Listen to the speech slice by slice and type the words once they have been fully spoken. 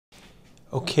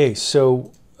Okay, so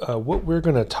what we're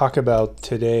going to talk about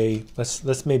today,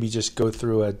 let's maybe just go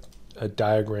through a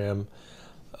diagram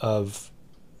of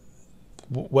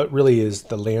what really is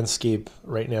the landscape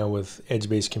right now with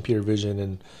edge-based computer vision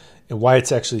and why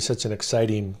it's actually such an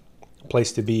exciting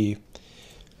place to be.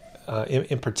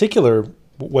 In particular,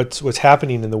 what's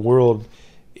happening in the world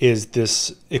is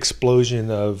this explosion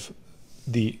of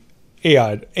the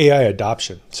AI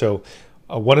adoption. So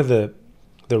one of the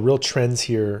real trends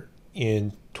here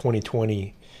in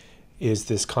 2020 is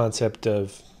this concept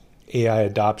of AI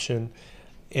adoption.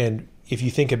 And if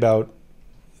you think about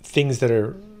things that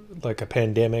are like a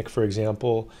pandemic, for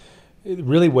example,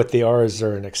 really what they are is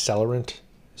they're an accelerant.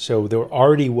 So there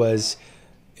already was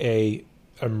a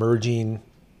emerging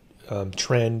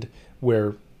trend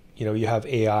where you have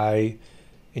AI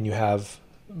and you have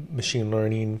machine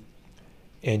learning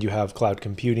and you have cloud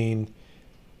computing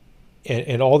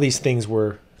and all these things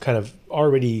were kind of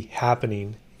already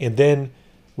happening. And then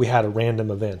we had a random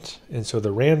event. And so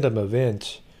the random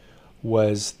event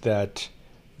was that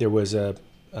there was a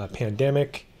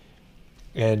pandemic,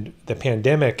 and the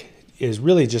pandemic is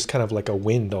really just kind of like a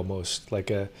wind almost,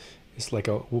 it's like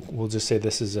we'll just say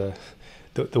this is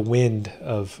the wind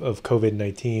of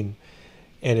COVID-19.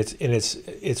 And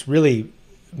it's really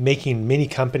making many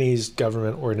companies,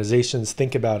 government organizations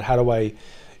think about how do I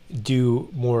do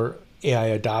more AI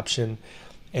adoption.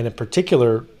 And in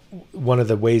particular, one of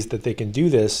the ways that they can do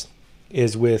this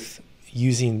is with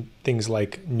using things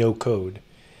like no code.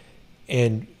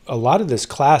 And a lot of this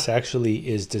class actually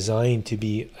is designed to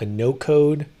be a no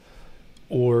code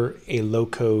or a low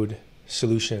code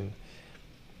solution.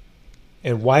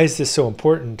 And why is this so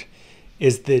important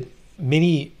is that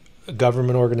many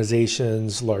government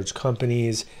organizations, large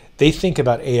companies, they think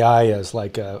about AI as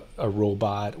like a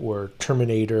robot or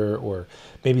Terminator or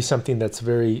maybe something that's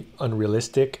very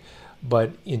unrealistic.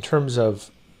 But in terms of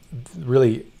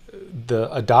really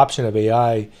the adoption of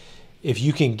AI, if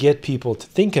you can get people to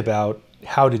think about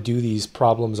how to do these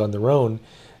problems on their own,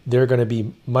 they're going to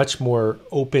be much more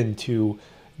open to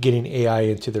getting AI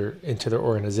into their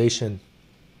organization.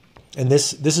 And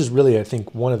this is really, I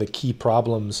think, one of the key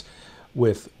problems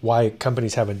with why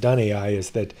companies haven't done AI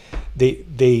is that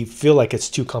they feel like it's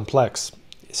too complex.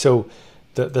 So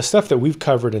the stuff that we've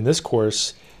covered in this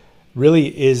course really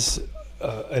is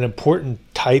an important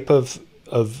type of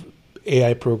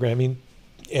AI programming,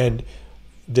 and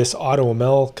this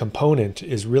AutoML component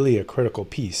is really a critical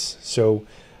piece. So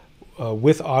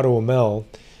with AutoML,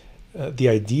 the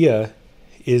idea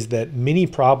is that many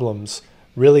problems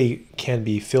really can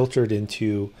be filtered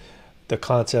into the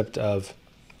concept of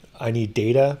I need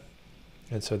data,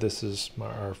 and so this is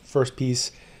our first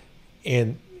piece,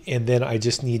 and then I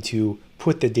just need to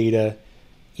put the data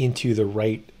into the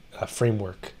right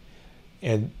framework,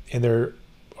 and there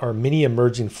are many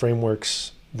emerging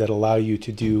frameworks that allow you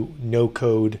to do no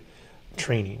code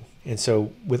training. And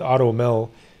so with AutoML,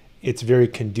 it's very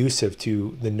conducive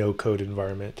to the no code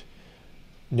environment.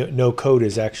 No code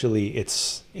is actually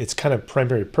its kind of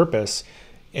primary purpose.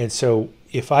 And so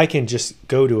if I can just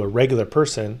go to a regular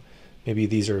person, maybe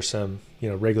these are some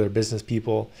regular business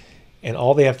people, and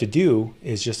all they have to do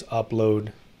is just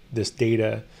upload this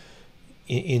data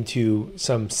into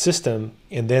some system,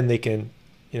 and then they can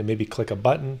maybe click a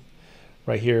button.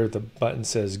 Right here, the button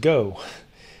says go.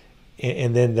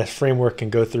 And then the framework can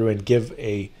go through and give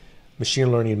a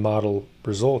machine learning model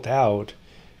result out.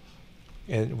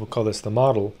 And we'll call this the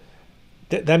model.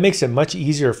 That makes it much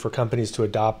easier for companies to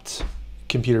adopt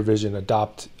computer vision,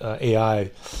 adopt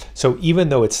AI. So even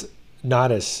though it's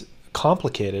not as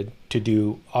complicated to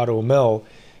do AutoML,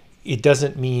 it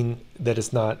doesn't mean that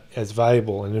it's not as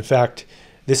valuable. And in fact,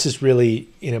 this is really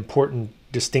an important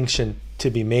distinction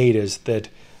to be made, is that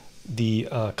the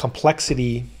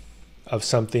complexity of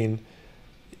something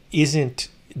isn't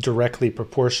directly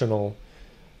proportional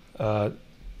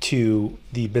to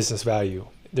the business value.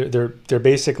 They're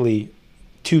basically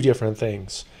two different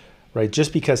things, right?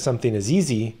 Just because something is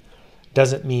easy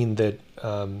doesn't mean that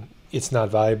it's not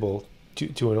valuable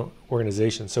to an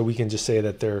organization. So we can just say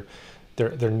that they're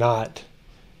not,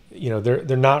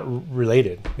 they're not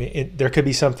related. There could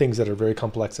be some things that are very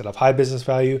complex that have high business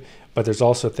value, but there's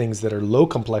also things that are low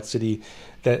complexity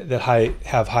that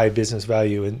have high business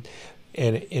value.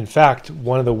 And in fact,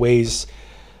 one of the ways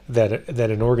that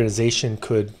an organization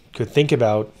could think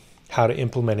about how to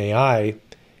implement AI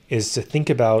is to think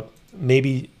about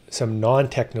maybe some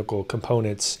non-technical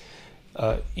components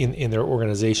in their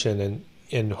organization,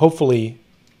 and hopefully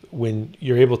when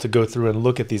you're able to go through and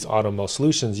look at these AutoML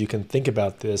solutions, you can think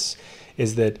about this,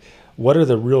 is that what are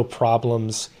the real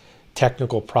problems,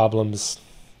 technical problems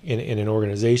in an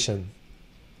organization?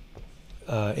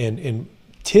 and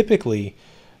typically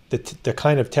the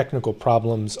kind of technical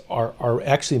problems are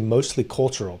actually mostly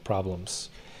cultural problems.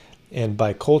 And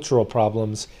by cultural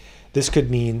problems, this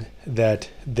could mean that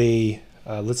they,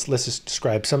 let's just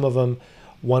describe some of them.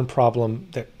 One problem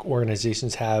that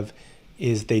organizations have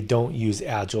is they don't use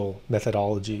agile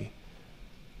methodology.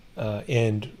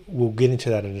 And we'll get into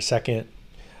that in a second.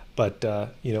 But,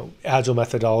 agile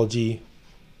methodology,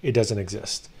 it doesn't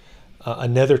exist.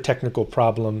 Another technical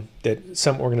problem that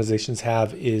some organizations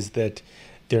have is that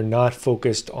they're not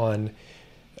focused on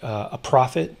a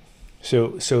profit.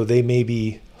 So they may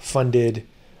be funded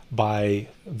by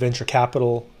venture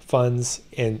capital funds,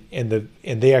 and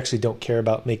they actually don't care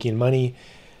about making money.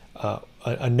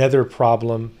 Another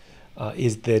problem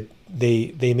is that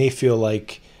they may feel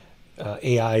like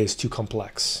AI is too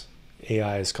complex.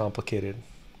 AI is complicated.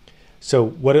 So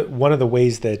one of the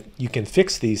ways that you can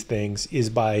fix these things is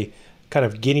by kind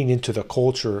of getting into the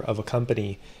culture of a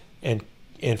company and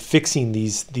fixing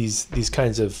these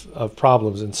kinds of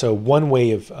problems. And so one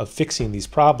way of fixing these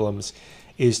problems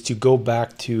is to go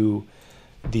back to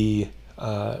the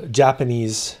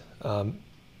Japanese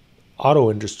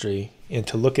auto industry and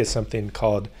to look at something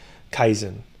called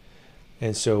Kaizen.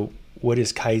 And so what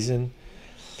is Kaizen?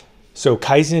 So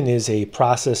Kaizen is a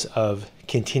process of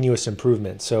continuous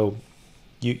improvement. So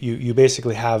you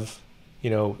basically have,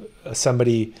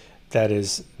 somebody that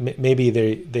is, maybe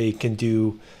they can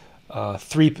do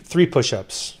three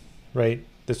push-ups, right?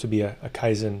 This would be a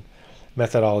Kaizen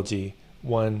methodology.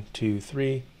 1, 2,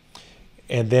 3.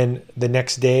 And then the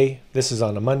next day, this is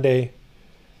on a Monday,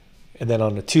 and then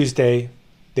on a Tuesday,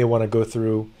 they want to go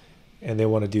through and they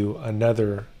want to do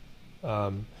another, they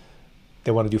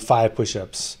want to do 5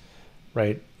 push-ups,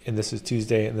 right? And this is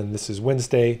Tuesday, and then this is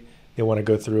Wednesday. They want to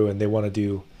go through and they want to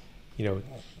do,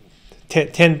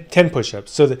 10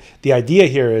 push-ups. So the idea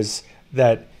here is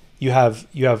that you have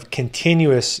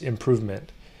continuous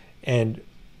improvement, and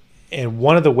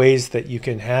one of the ways that you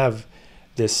can have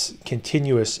this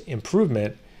continuous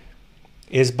improvement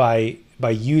is by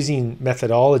using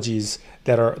methodologies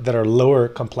that are lower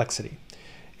complexity.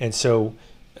 And so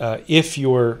if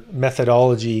your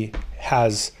methodology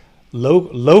has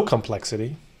low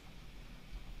complexity,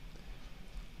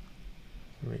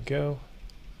 here we go,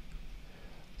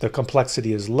 the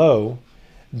complexity is low,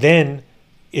 then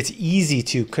it's easy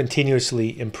to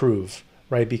continuously improve,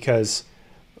 right? Because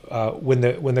when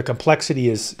the complexity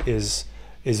is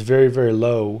very, very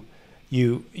low,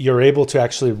 you're able to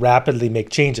actually rapidly make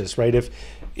changes, right?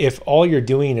 If all you're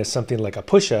doing is something like a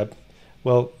push-up,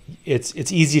 well,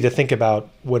 it's easy to think about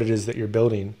what it is that you're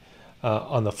building.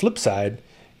 On the flip side,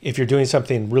 if you're doing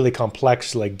something really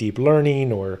complex like deep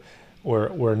learning or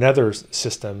another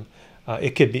system,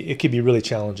 it could be really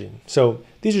challenging. So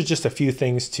these are just a few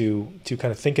things to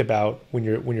kind of think about when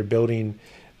you're building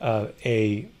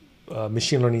a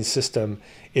machine learning system.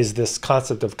 Is this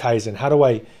concept of Kaizen? How do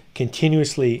I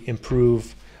continuously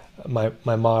improve my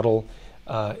model,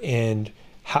 and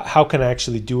how can I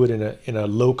actually do it in a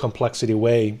low complexity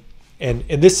way? And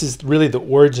this is really the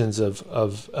origins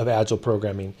of agile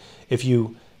programming. If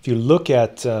you look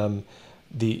at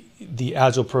the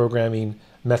agile programming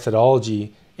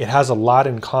methodology, it has a lot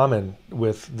in common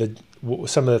with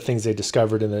some of the things they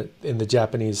discovered in the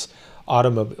Japanese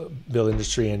automobile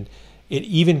industry, and it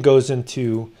even goes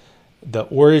into the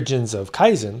origins of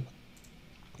Kaizen,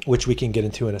 which we can get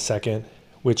into in a second.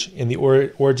 Which in the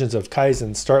origins of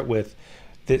Kaizen start with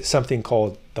something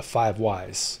called the 5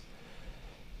 whys.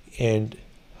 And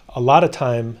a lot of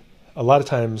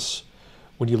times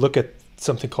when you look at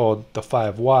something called the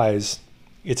 5 whys,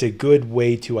 it's a good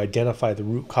way to identify the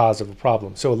root cause of a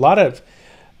problem. So a lot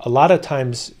of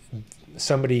times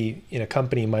somebody in a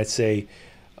company might say,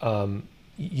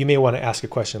 you may want to ask a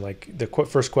question, like the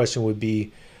first question would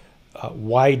be,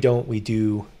 why don't we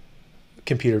do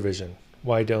computer vision?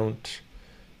 Why don't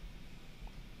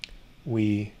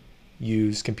we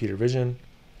use computer vision?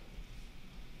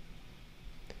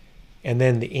 And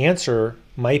then the answer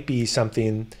might be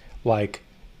something like,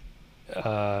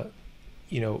 it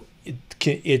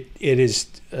is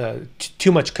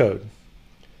too much code,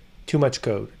 too much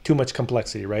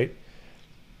complexity, right?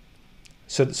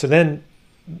 So then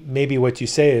maybe what you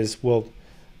say is, well,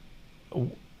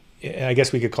 I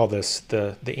guess we could call this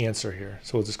the answer here.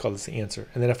 So we'll just call this the answer.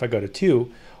 And then if I go to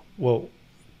 2, well,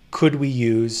 could we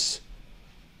use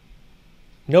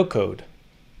no code?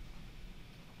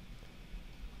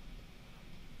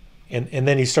 And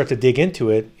then you start to dig into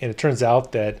it, and it turns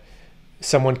out that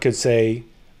someone could say,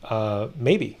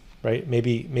 maybe, right?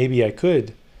 Maybe I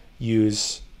could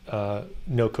use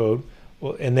no code.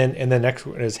 Well, and then the next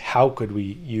one is, how could we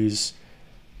use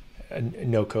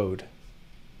no code?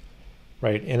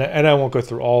 right? And I won't go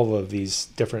through all of these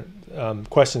different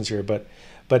questions here, but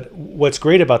what's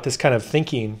great about this kind of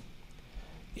thinking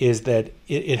is that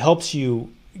it helps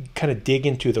you kind of dig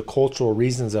into the cultural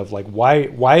reasons of like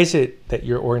why is it that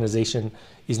your organization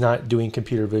is not doing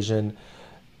computer vision,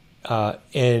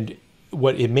 and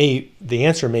what the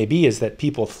answer may be is that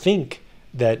people think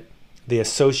that they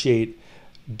associate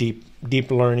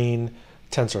deep learning,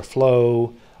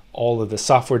 TensorFlow, all of the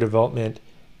software development,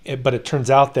 but it turns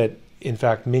out that in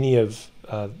fact many of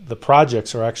the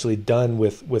projects are actually done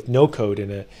with no code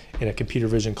in a computer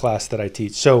vision class that I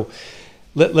teach. So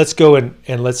let's go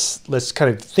and let's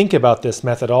kind of think about this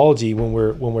methodology when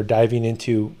we're diving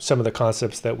into some of the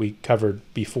concepts that we covered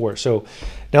before. So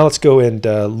now let's go and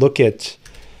look at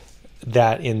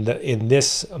that in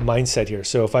this mindset here.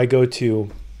 So if I go to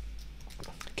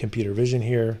computer vision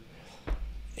here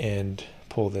and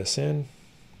pull this in,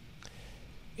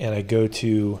 and I go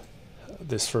to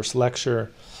this first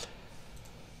lecture,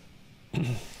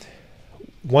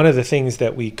 one of the things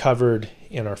that we covered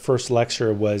in our first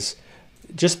lecture was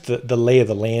just the lay of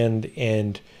the land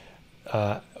and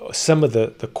some of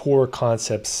the core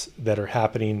concepts that are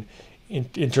happening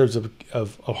in terms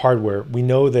of hardware. We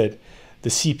know that the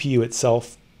CPU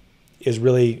itself is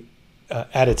really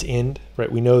at its end,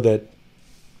 right? We know that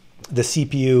the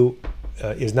CPU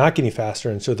is not getting faster,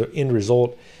 and so the end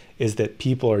result is that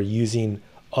people are using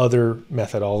other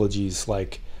methodologies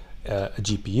like a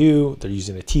GPU, they're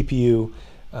using a TPU,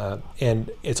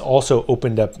 and it's also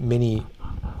opened up many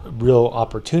real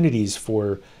opportunities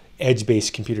for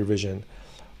edge-based computer vision.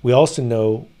 We also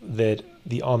know that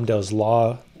the Amdahl's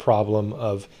law problem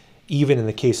of, even in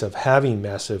the case of having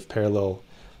massive parallel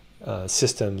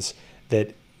systems,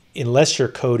 that unless your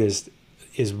code is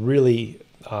really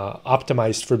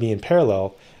optimized for being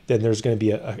parallel, then there's going to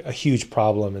be a huge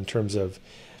problem in terms of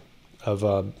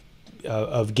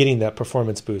getting that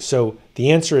performance boost. So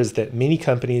the answer is that many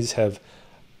companies have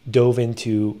dove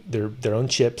into their own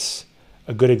chips.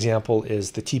 A good example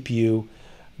is the TPU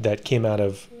that came out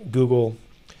of Google.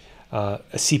 A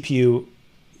CPU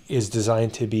is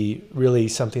designed to be really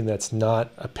something that's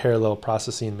not a parallel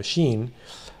processing machine.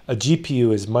 A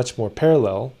GPU is much more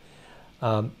parallel.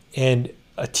 And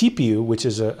a TPU, which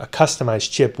is a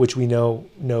customized chip, which we know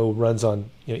runs on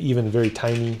even very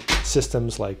tiny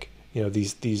systems like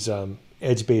these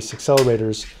edge-based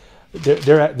accelerators,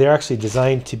 they're actually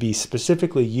designed to be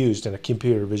specifically used in a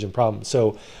computer vision problem.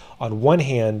 So on one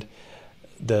hand,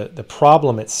 the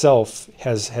problem itself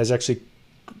has actually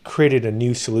created a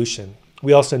new solution.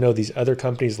 We also know these other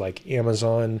companies like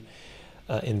Amazon,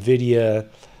 NVIDIA,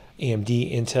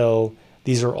 AMD, Intel.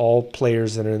 These are all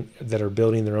players that are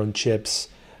building their own chips.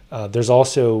 There's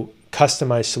also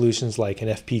customized solutions like an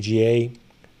FPGA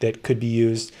that could be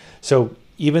used. So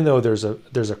even though there's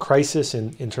a crisis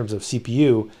in terms of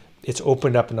CPU, it's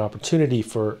opened up an opportunity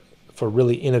for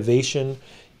really innovation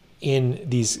in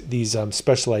these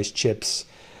specialized chips.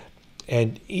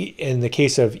 And in the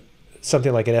case of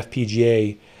something like an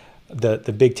FPGA,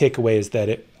 the big takeaway is that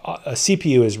a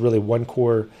CPU is really one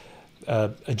core. A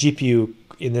GPU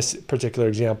in this particular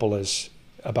example is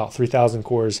about 3,000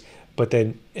 cores, but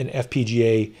then an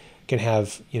FPGA can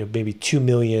have maybe 2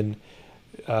 million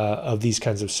of these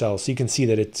kinds of cells. So you can see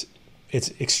that it's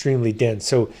extremely dense.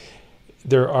 So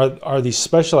there are these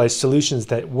specialized solutions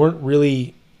that weren't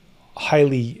really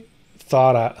highly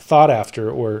thought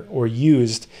after or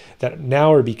used, that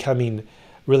now are becoming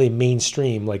really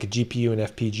mainstream, like a GPU and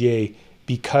FPGA,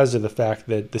 because of the fact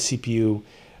that the CPU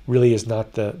really is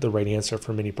not the right answer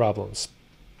for many problems.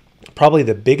 Probably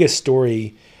the biggest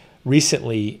story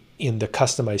recently in the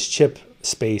customized chip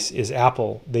space is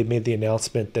Apple. They made the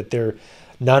announcement that they're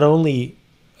not only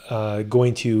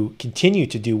going to continue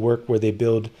to do work where they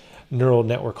build neural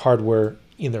network hardware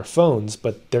in their phones,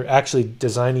 but they're actually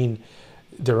designing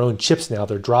their own chips now.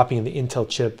 They're dropping the Intel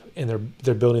chip and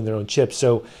they're building their own chips.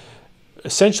 So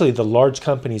essentially the large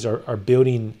companies are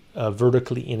building a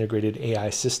vertically integrated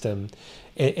AI system.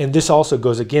 And this also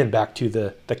goes again back to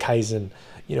the Kaizen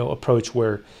approach,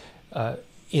 where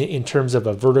in terms of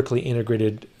a vertically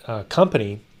integrated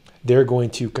company, they're going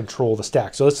to control the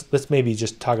stack. So let's maybe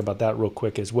just talk about that real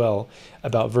quick as well,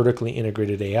 about vertically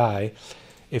integrated AI.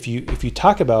 If you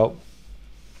talk about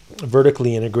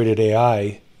vertically integrated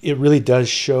AI, it really does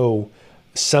show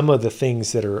some of the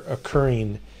things that are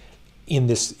occurring in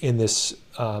this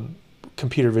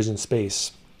computer vision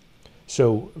space.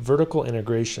 So vertical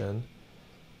integration,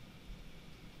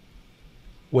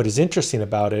 what is interesting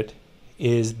about it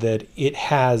is that it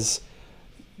has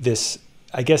this,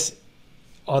 I guess,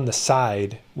 on the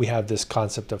side, we have this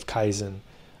concept of Kaizen,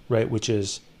 right? Which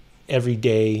is every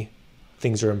day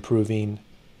things are improving.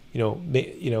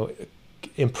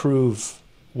 improve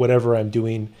whatever I'm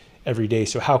doing every day.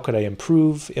 So how could I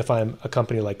improve if I'm a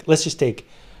company like, let's just take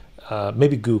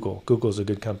maybe Google. Google's a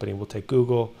good company. We'll take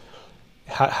Google.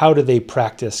 How do they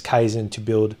practice Kaizen to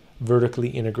build vertically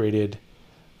integrated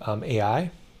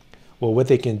AI? Well, what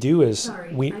they can do is I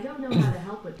don't know how to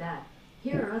help with that.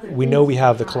 Here are other we know we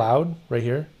have the cloud right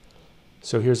here.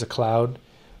 So here's a cloud.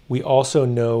 We also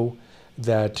know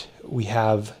that we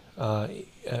have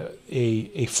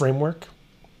a framework.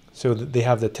 So that they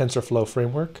have the TensorFlow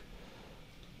framework.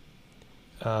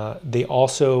 They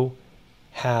also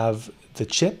have the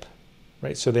chip,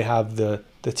 right? So they have the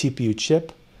TPU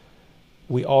chip.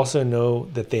 We also know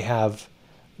that they have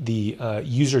the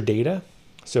user data.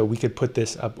 So we could put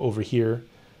this up over here.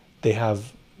 They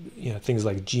have things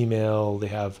like Gmail. They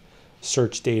have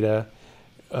search data.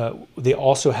 They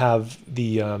also have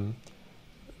the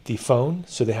phone.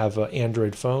 So they have an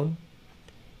Android phone.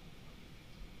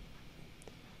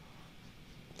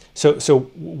 So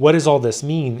what does all this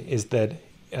mean is that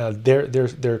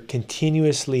they're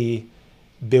continuously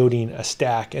building a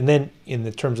stack, and then in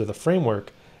the terms of the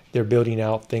framework, they're building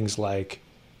out things like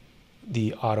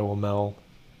the AutoML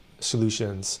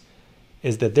solutions.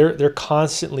 Is that they're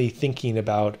constantly thinking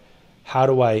about how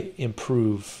do I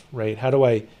improve, right? How do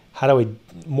I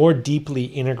more deeply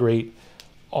integrate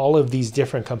all of these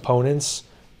different components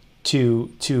to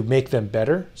make them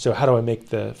better? So how do I make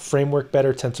the framework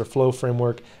better, TensorFlow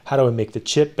framework? How do I make the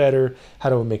chip better? How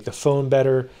do I make the phone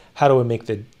better? How do I make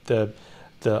the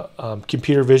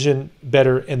computer vision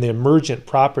better? And the emergent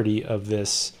property of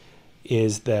this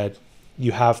is that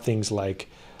you have things like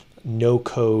no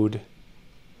code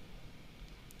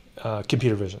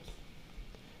computer vision,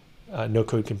 no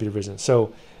code computer vision.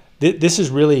 So this is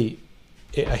really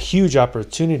a huge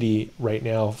opportunity right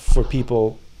now for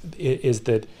people, is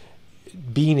that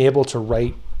being able to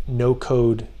write no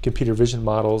code computer vision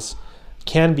models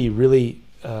can be really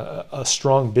a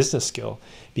strong business skill,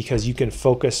 because you can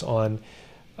focus on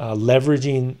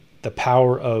leveraging the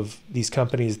power of these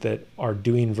companies that are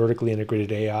doing vertically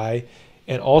integrated AI,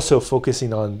 and also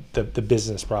focusing on the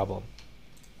business problem.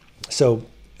 So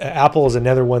Apple is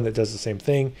another one that does the same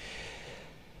thing.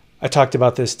 I talked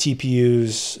about this.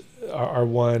 TPUs are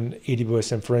one,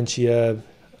 AWS Inferentia,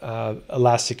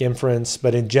 Elastic Inference,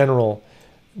 but in general,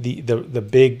 the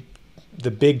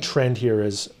big trend here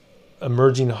is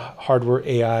emerging hardware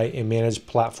AI and managed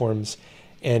platforms.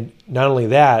 And not only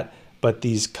that, but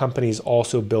these companies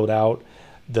also build out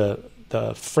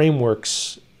the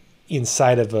frameworks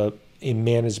inside of a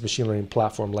managed machine learning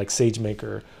platform like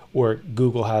SageMaker, or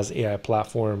Google has AI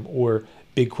platform, or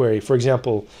BigQuery. For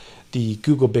example, the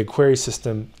Google BigQuery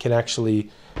system can actually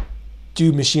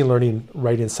do machine learning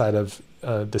right inside of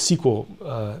the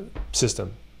SQL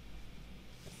system.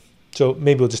 So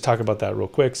maybe we'll just talk about that real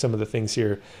quick. Some of the things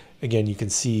here, again, you can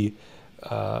see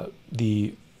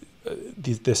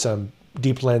this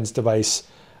Deep Lens device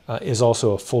is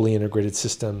also a fully integrated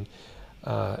system.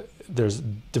 There's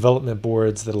development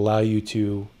boards that allow you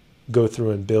to go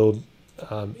through and build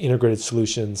integrated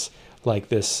solutions like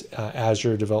this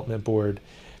Azure development board.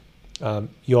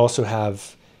 You also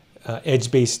have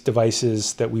edge-based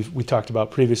devices that we talked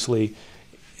about previously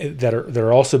that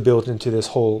are also built into this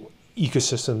whole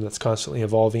ecosystem that's constantly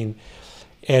evolving.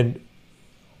 And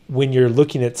when you're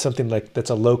looking at something like that's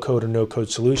a low-code or no-code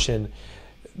solution,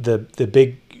 the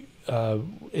big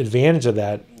advantage of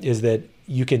that is that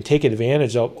you can take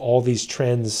advantage of all these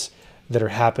trends that are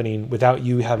happening without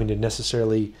you having to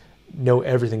necessarily know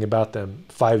everything about them.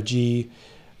 5G,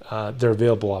 they're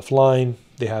available offline.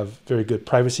 They have very good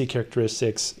privacy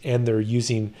characteristics, and they're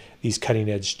using these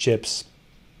cutting-edge chips.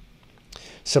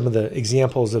 Some of the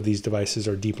examples of these devices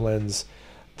are Deep Lens,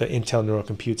 the Intel Neural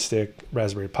Compute Stick,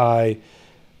 Raspberry Pi,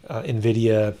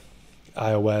 NVIDIA,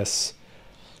 iOS,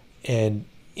 and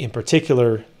in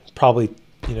particular, probably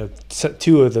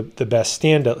two of the best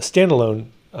standalone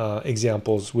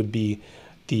examples would be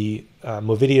the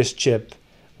Movidius chip,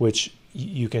 which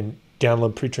you can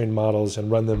download pre-trained models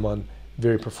and run them on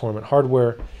very performant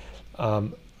hardware.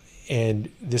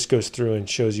 And this goes through and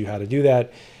shows you how to do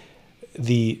that.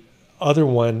 The other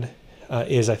one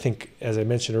is, I think, as I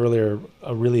mentioned earlier,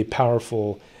 a really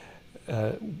powerful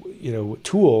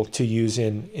tool to use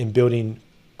in building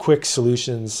quick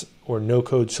solutions or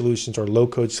no-code solutions or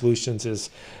low-code solutions is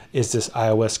this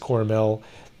iOS Core ML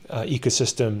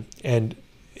ecosystem. And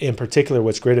in particular,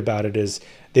 what's great about it is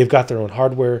they've got their own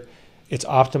hardware. It's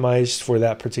optimized for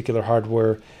that particular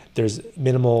hardware. There's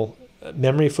minimal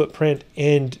memory footprint,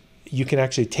 and you can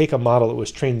actually take a model that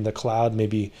was trained in the cloud.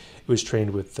 Maybe it was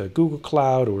trained with the Google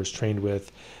Cloud, or was trained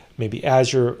with maybe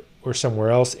Azure or somewhere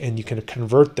else, and you can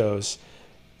convert those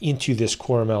into this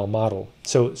CoreML model.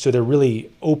 So they're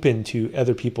really open to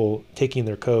other people taking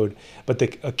their code. But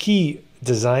a key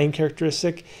design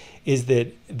characteristic is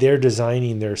that they're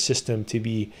designing their system to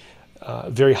be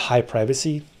very high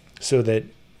privacy, so that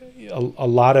a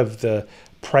lot of the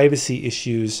privacy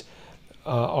issues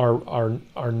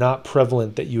are not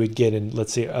prevalent that you would get in,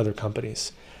 let's say, other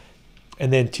companies.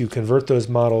 And then to convert those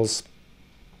models,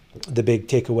 the big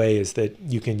takeaway is that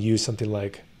you can use something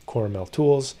like CoreML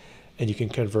tools, and you can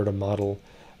convert a model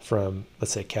from,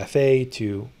 let's say, Caffe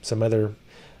to some other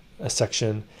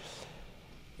section.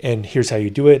 And here's how you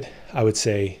do it. I would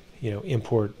say,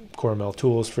 import CoreML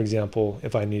tools, for example,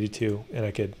 if I needed to, and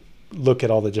I could look at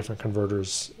all the different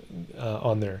converters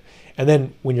on there. And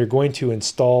then when you're going to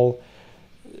install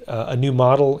a new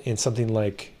model in something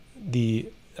like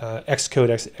the Xcode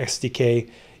SDK,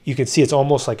 you can see it's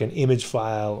almost like an image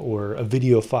file or a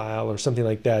video file or something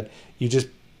like that. You just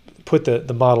put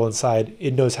the model inside,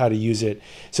 it knows how to use it.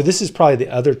 So this is probably the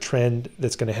other trend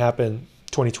that's going to happen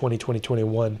 2020,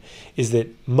 2021, is that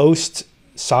most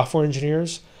software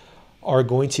engineers are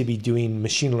going to be doing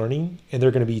machine learning, and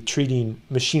they're going to be treating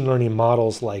machine learning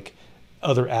models like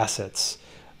other assets.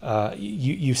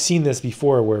 You've seen this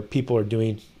before, where people are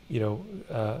doing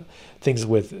things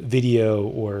with video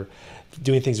or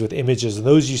doing things with images, and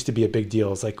those used to be a big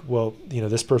deal. It's like, well,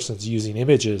 this person's using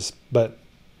images, but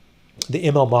the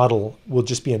ML model will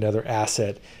just be another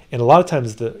asset. And a lot of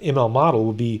times the ML model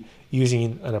will be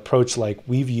using an approach like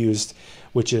we've used,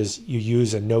 which is you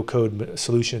use a no-code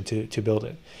solution to build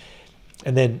it.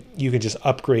 And then you can just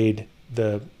upgrade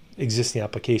the existing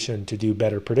application to do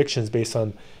better predictions based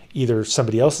on either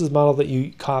somebody else's model that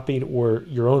you copied or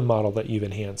your own model that you've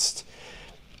enhanced.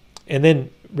 And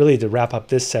then really to wrap up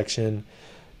this section,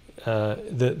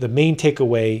 the main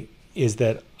takeaway is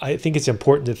that I think it's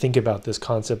important to think about this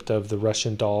concept of the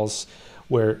Russian dolls,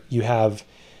 where you have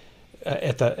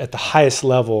at the highest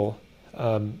level,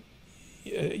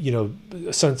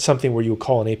 something where you would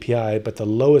call an API, but the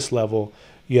lowest level,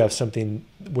 you have something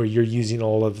where you're using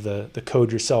all of the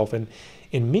code yourself. And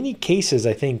in many cases,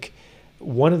 I think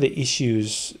one of the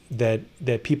issues that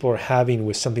people are having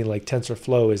with something like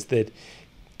TensorFlow is that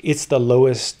it's the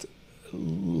lowest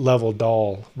level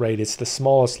doll, right? It's the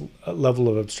smallest level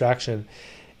of abstraction.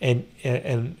 And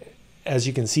as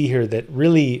you can see here, that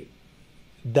really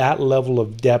that level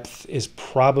of depth is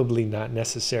probably not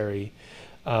necessary.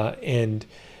 And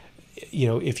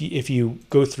if you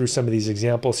go through some of these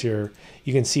examples here,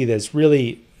 you can see there's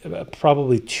really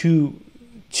probably too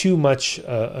much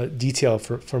detail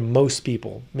for most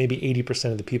people, maybe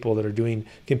 80% of the people that are doing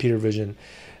computer vision.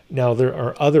 Now, there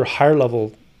are other higher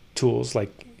level tools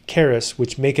like Keras,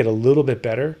 which make it a little bit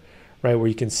better, right? Where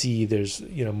you can see there's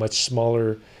much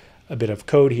smaller a bit of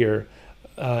code here,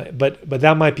 but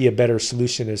that might be a better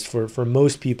solution, is for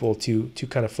most people to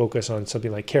kind of focus on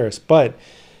something like Keras. But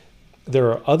there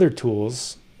are other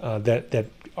tools that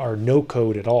are no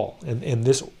code at all, and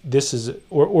this is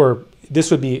or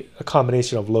this would be a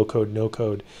combination of low code, no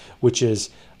code, which is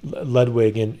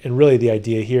Ludwig. And really the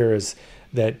idea here is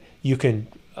that you can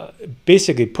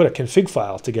basically put a config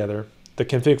file together. The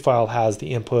config file has the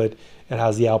input, it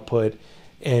has the output,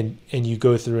 and you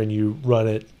go through and you run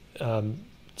it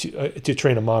to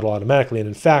train a model automatically. And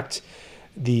in fact,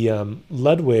 the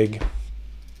Ludwig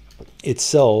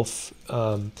itself,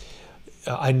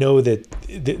 I know that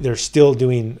they're still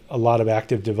doing a lot of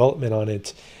active development on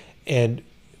it. And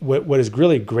what is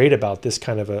really great about this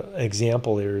kind of an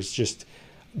example here is just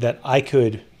that I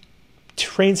could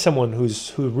train someone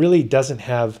who really doesn't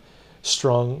have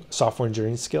strong software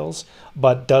engineering skills,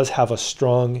 but does have a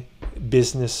strong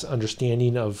business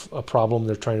understanding of a problem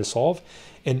they're trying to solve.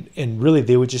 And really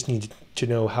they would just need to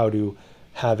know how to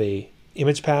have a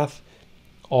image path,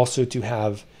 also to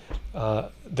have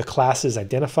the classes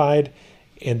identified,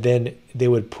 and then they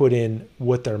would put in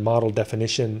what their model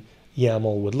definition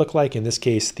YAML would look like. In this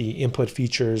case, the input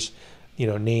features,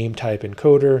 name, type,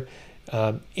 encoder,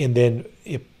 and then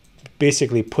it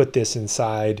basically put this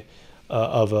inside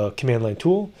of a command line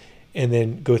tool, and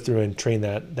then go through and train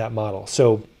that model.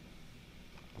 So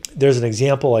there's an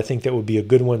example I think that would be a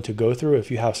good one to go through if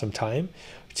you have some time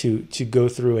to go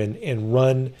through and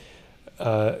run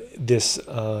this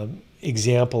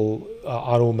example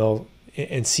AutoML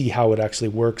and see how it actually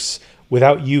works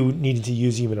without you needing to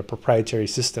use even a proprietary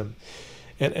system.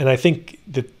 And I think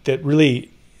that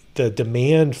really the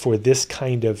demand for this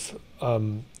kind of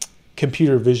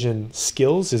computer vision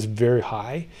skills is very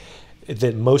high,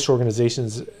 that most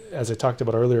organizations, as I talked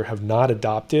about earlier, have not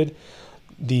adopted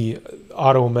the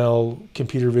AutoML,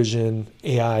 computer vision,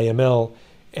 AI, ML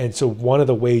And so one of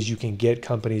the ways you can get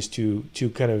companies to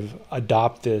kind of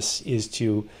adopt this is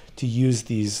to use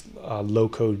these low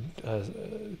code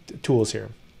tools here.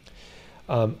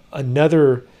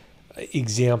 Another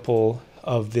example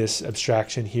of this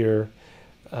abstraction here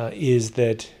is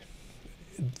that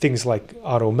things like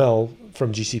AutoML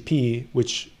from GCP,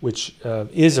 which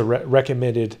is a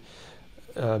recommended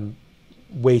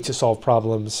way to solve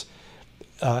problems,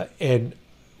 and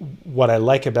what I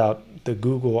like about the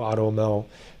Google AutoML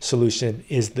solution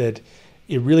is that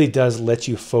it really does let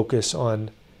you focus on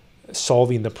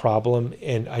solving the problem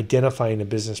and identifying a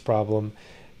business problem.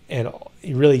 And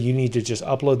really, you need to just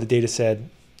upload the data set,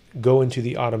 go into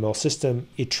the AutoML system.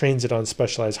 It trains it on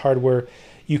specialized hardware.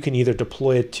 You can either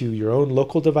deploy it to your own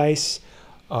local device,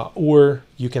 or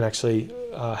you can actually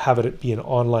have it be an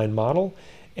online model,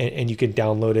 and you can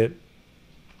download it.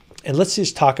 And let's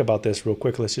just talk about this real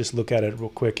quick. Let's just look at it real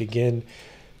quick again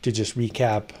to just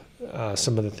recap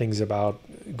some of the things about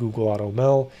Google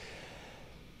AutoML.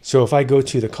 So if I go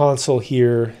to the console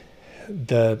here,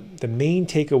 the main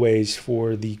takeaways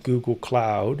for the Google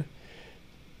Cloud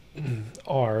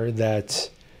are that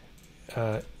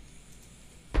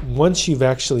once you've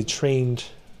actually trained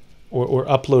or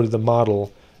uploaded the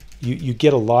model, you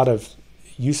get a lot of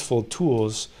useful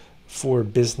tools for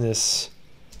business.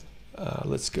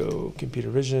 Let's go computer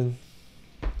vision,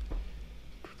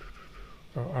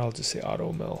 or I'll just say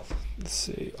AutoML. Let's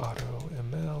say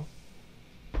AutoML.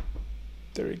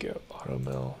 There we go,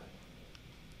 AutoML.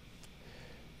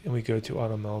 And we go to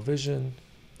AutoML Vision.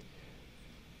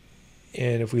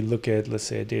 And if we look at, let's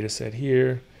say, a data set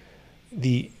here,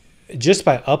 just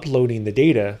by uploading the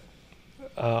data,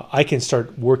 I can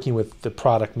start working with the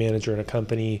product manager in a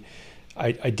company,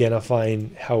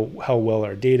 identifying how well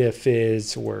our data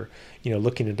fits, or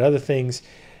looking at other things.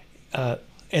 And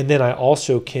then I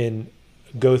also can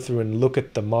go through and look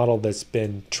at the model that's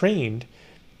been trained,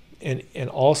 and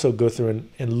also go through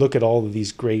and look at all of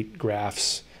these great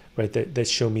graphs, right, that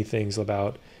show me things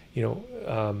about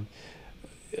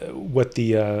what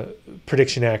the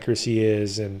prediction accuracy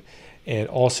is, and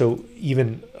also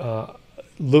even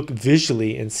look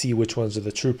visually and see which ones are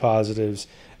the true positives,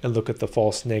 and look at the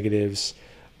false negatives.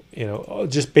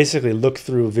 Just basically look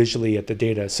through visually at the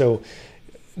data. So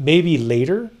maybe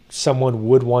later someone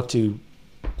would want to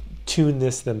tune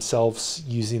this themselves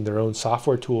using their own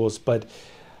software tools, but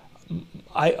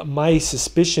my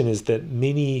suspicion is that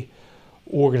many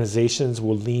organizations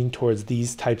will lean towards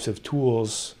these types of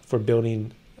tools for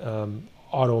building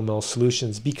AutoML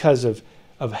solutions because of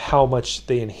how much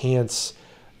they enhance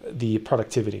the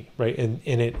productivity, right? And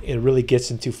it really gets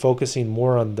into focusing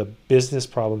more on the business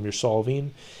problem you're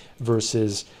solving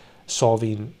versus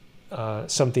solving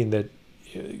something that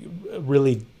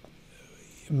really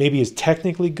maybe is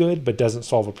technically good but doesn't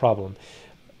solve a problem.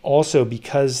 Also,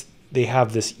 because they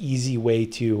have this easy way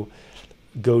to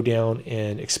go down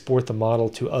and export the model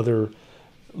to other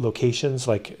locations,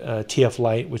 like TF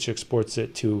Lite, which exports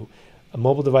it to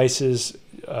mobile devices,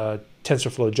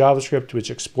 TensorFlow JavaScript,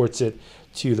 which exports it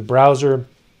to the browser,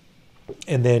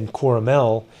 and then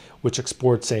CoreML, which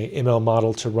exports a ML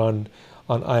model to run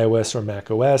on iOS or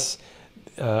Mac OS,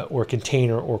 or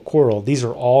Container or Coral. These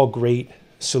are all great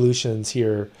solutions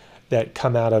here that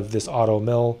come out of this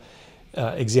AutoML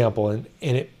example, and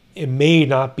it may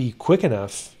not be quick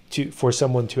enough for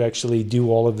someone to actually do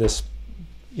all of this,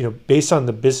 based on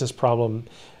the business problem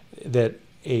that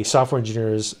a software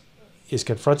engineer is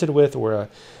confronted with, or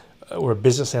a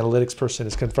business analytics person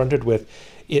is confronted with.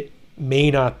 It may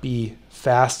not be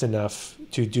fast enough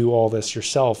to do all this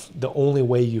yourself. The only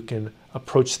way you can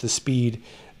approach the speed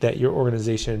that your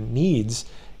organization needs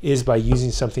is by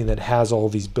using something that has all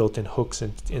these built-in hooks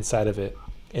inside of it.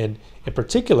 And in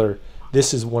particular,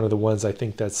 this is one of the ones I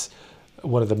think that's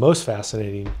one of the most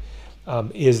fascinating,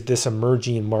 is this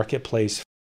emerging marketplace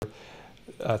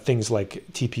for things like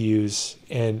TPUs.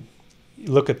 And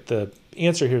look at the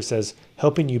answer here. It says,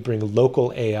 helping you bring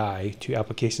local AI to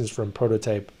applications from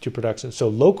prototype to production. So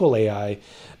local AI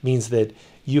means that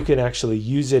you can actually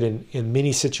use it in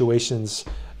many situations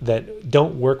that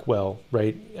don't work well,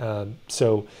 right?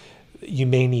 So you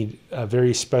may need a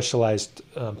very specialized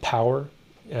power.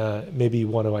 Maybe you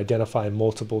want to identify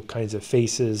multiple kinds of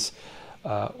faces,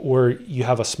 or you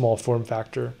have a small form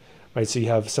factor, right? So you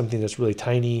have something that's really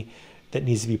tiny that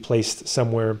needs to be placed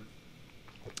somewhere.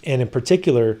 And in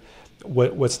particular,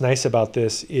 what's nice about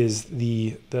this is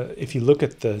the if you look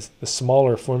at the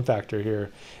smaller form factor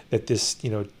here, that this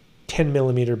 10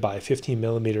 millimeter by 15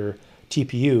 millimeter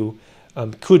TPU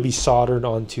could be soldered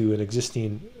onto an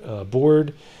existing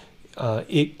board.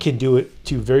 It can do it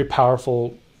to very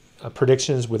powerful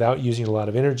predictions without using a lot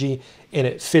of energy, and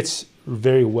it fits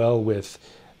very well with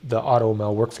the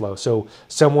AutoML workflow. So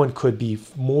someone could be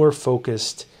more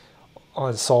focused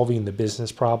on solving the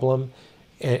business problem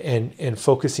and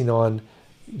focusing on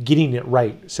getting it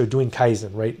right. So doing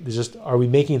Kaizen, right? There's just, are we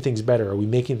making things better? Are we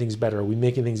making things better? Are we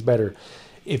making things better?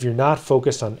 If you're not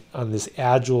focused on this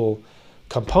agile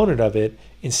component of it,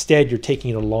 instead you're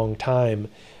taking a long time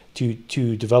to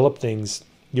develop things,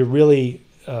 you're really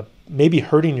maybe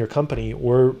hurting your company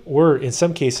or in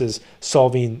some cases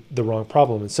solving the wrong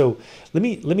problem. And so let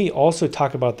me also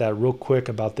talk about that real quick,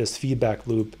 about this feedback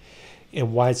loop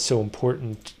and why it's so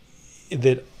important.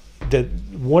 That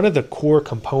one of the core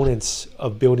components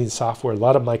of building software, a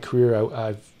lot of my career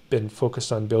I've been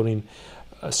focused on building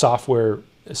software.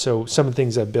 So some of the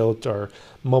things I've built are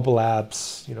mobile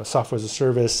apps, software as a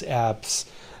service apps,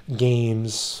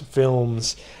 games,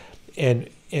 films, and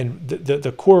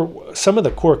the core, some of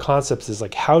the core concepts is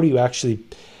like, how do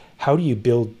you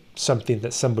build something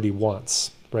that somebody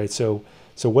wants, right? So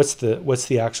what's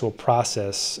the actual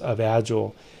process of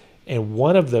Agile? And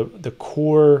one of the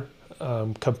core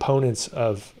components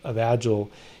of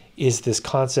Agile is this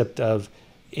concept of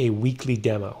a weekly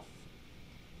demo.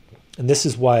 And this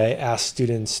is why I ask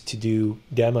students to do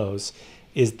demos,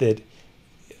 is that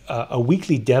a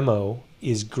weekly demo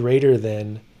is greater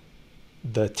than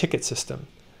the ticket system.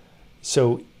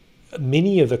 So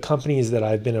many of the companies that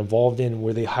I've been involved in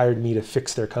where they hired me to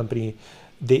fix their company,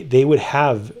 they would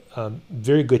have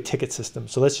very good ticket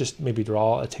systems. So let's just maybe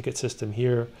draw a ticket system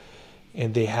here.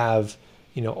 And they have,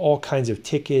 all kinds of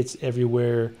tickets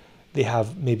everywhere. They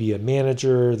have maybe a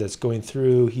manager that's going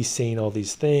through, he's saying all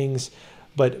these things.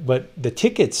 But the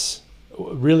tickets,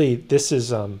 really, this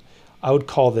is, I would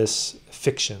call this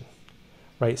fiction,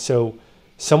 right? So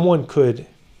someone could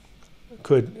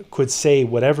say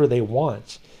whatever they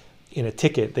want in a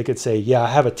ticket. They could say, yeah, I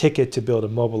have a ticket to build a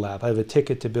mobile app. I have a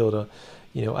ticket to build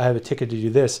I have a ticket to do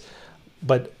this.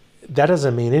 But that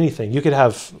doesn't mean anything. You could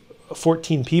have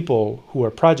 14 people who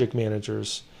are project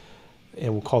managers,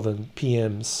 and we'll call them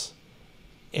PMs,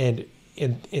 and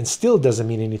still doesn't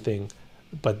mean anything.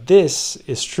 But this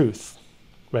is truth,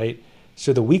 right?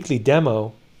 So the weekly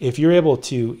demo, if you're able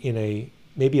to,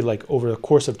 maybe like over the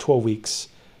course of 12 weeks,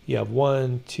 you have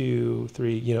 1, 2,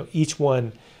 3, each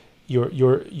one,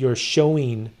 you're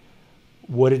showing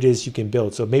what it is you can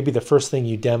build. So maybe the first thing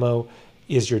you demo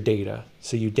is your data.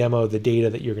 So you demo the data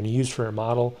that you're going to use for a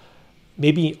model.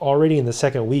 Maybe already in the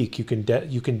second week, you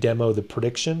can demo the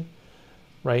prediction,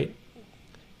 right?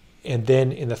 And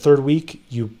then in the third week,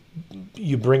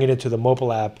 you bring it into the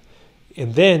mobile app.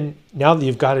 And then now that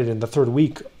you've got it in the third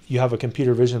week, you have a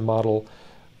computer vision model.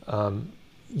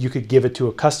 You could give it to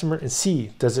a customer and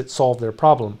see, does it solve their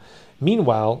problem?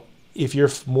 Meanwhile, if you're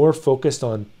more focused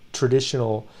on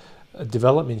traditional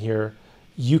development here,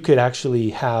 you could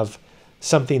actually have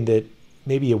something that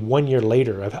maybe 1 year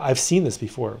later, I've seen this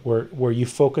before, where you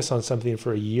focus on something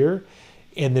for a year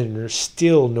and then there's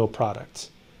still no product.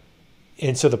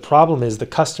 And so the problem is the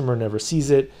customer never sees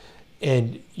it,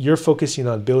 and you're focusing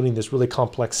on building this really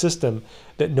complex system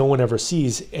that no one ever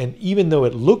sees. And even though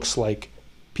it looks like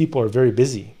people are very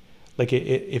busy, like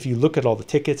if you look at all the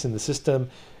tickets in the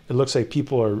system, it looks like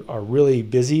people are really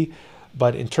busy,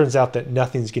 but it turns out that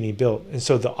nothing's getting built. And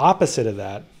so the opposite of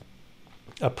that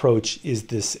approach is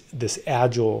this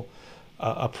agile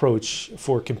approach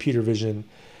for computer vision.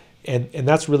 And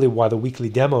that's really why the weekly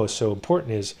demo is so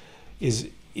important, is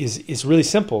really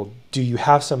simple. Do you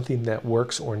have something that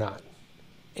works or not?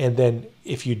 And then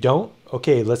if you don't,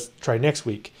 okay, let's try next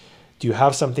week. Do you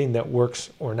have something that works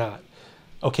or not?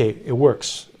 Okay, it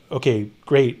works. Okay,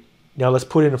 great. Now let's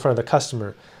put it in front of the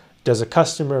customer. Does a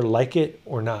customer like it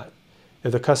or not?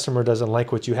 If the customer doesn't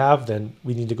like what you have, then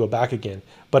we need to go back again.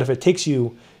 But if it takes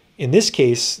you, in this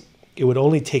case, it would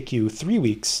only take you 3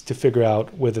 weeks to figure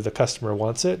out whether the customer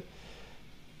wants it.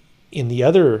 In the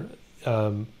other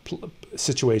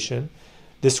situation,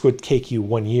 this would take you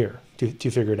 1 year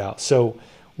to figure it out. So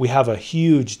we have a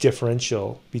huge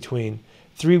differential between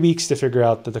 3 weeks to figure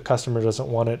out that the customer doesn't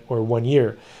want it or 1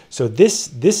 year. So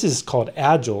this is called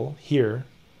agile here,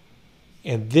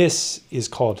 and this is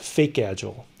called fake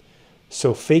agile.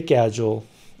 So fake agile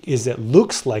is it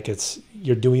looks like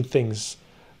you're doing things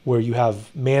where you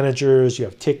have managers, you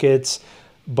have tickets,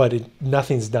 but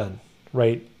nothing's done,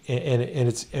 right? And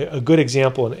it's a good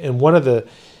example. And one of the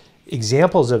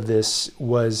examples of this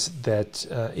was that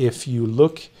if you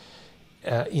look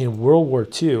in World War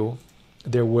II,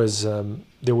 there was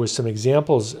some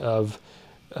examples of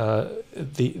the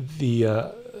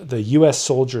U.S.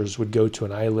 soldiers would go to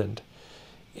an island,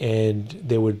 and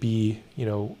there would be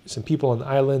some people on the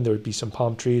island. There would be some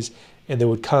palm trees, and they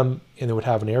would come and they would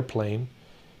have an airplane,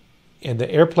 and the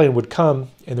airplane would come,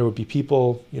 and there would be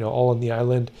people, all on the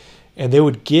island, and they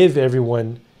would give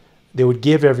everyone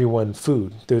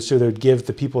food. So they would give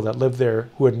the people that lived there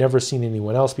who had never seen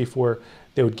anyone else before,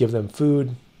 they would give them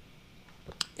food.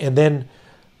 And then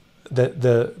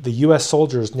the U.S.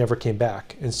 soldiers never came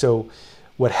back. And so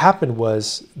what happened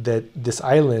was that this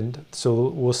island, so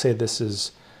we'll say this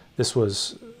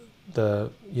was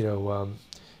the,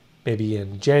 maybe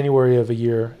in January of a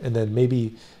year, and then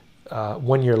maybe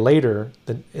 1 year later,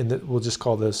 we'll just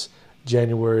call this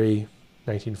January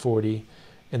 1940,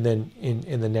 and then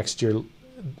in the next year,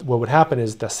 what would happen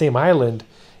is the same island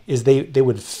is they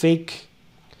would fake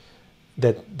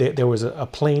that there was a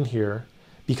plane here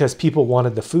because people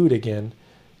wanted the food again,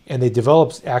 and they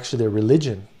developed actually their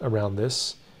religion around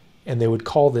this, and they would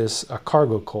call this a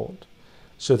cargo cult.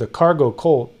 So the cargo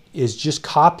cult is just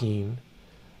copying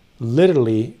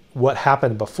literally what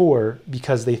happened before,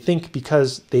 because they think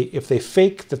if they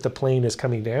fake that the plane is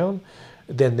coming down,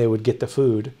 then they would get the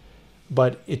food.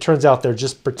 But it turns out they're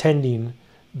just pretending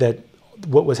that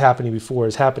what was happening before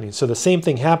is happening. So the same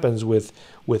thing happens with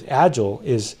Agile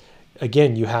is,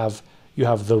 again, you have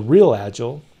the real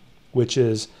Agile, which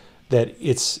is that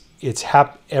it's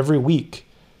every week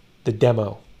the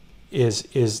demo is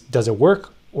does it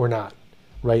work or not,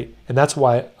 right? And that's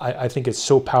why I think it's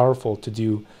so powerful to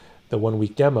do the 1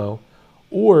 week demo.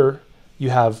 Or you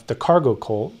have the cargo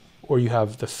cult, or you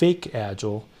have the fake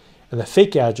Agile. And the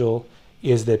fake Agile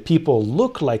is that people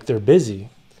look like they're busy.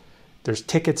 There's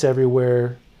tickets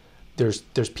everywhere. There's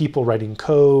people writing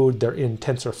code. They're in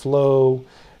TensorFlow.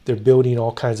 They're building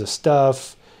all kinds of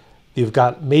stuff. You've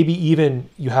got maybe even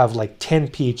you have like 10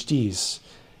 PhDs,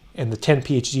 and the 10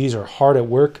 PhDs are hard at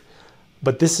work,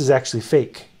 but this is actually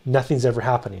fake. Nothing's ever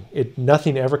happening.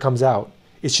 Nothing ever comes out.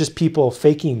 It's just people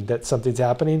faking that something's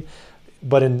happening.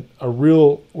 But in a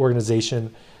real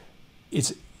organization,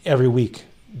 it's every week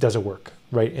does it work,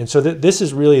 right? And so this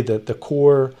is really the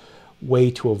core way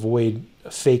to avoid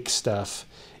fake stuff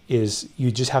is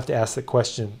you just have to ask the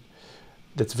question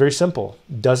that's very simple.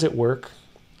 Does it work?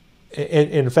 And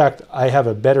in fact, I have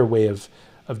a better way of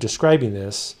describing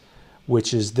this,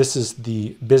 which is this is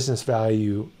the business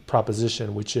value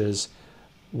proposition, which is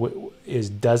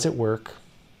does it work?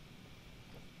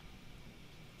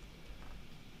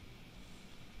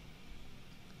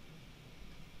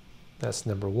 That's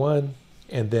number one.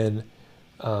 And then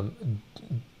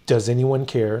does anyone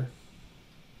care?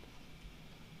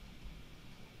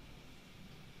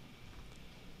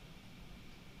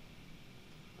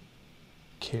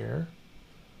 Care.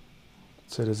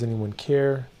 So does anyone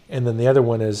care? And then the other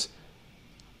one is,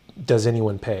 does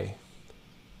anyone pay?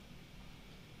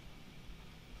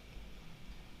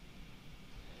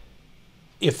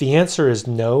 If the answer is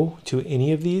no to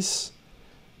any of these,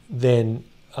 then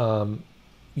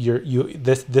these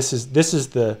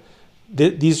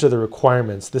are the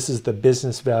requirements. This is the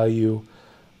business value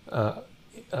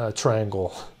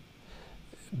triangle.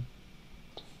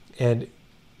 And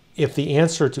if the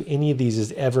answer to any of these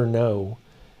is ever no,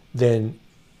 then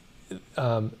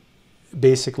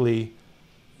basically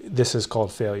this is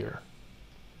called failure,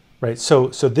 right? So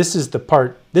this is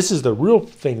the real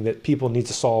thing that people need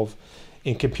to solve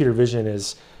in computer vision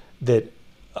is that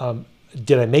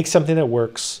did I make something that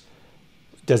works?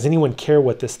 Does anyone care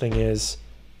what this thing is?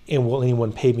 And will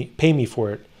anyone pay me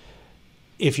for it?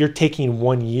 If you're taking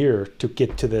 1 year to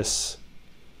get to this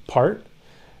part,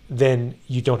 then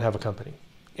you don't have a company.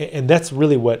 And that's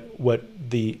really what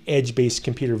the edge-based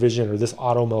computer vision or this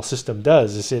AutoML system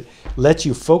does, is it lets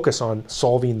you focus on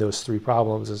solving those three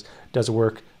problems. Is, does it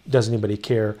work? Does anybody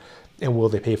care? And will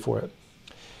they pay for it?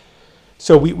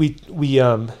 So we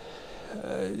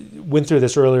went through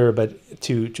this earlier, but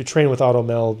to train with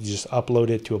AutoML, you just upload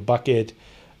it to a bucket.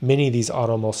 Many of these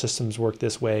AutoML systems work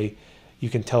this way. You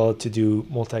can tell it to do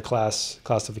multi-class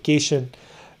classification,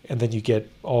 and then you get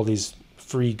all these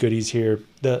free goodies here.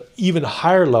 The even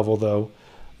higher level, though,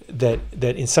 that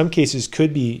in some cases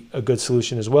could be a good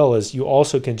solution as well, is you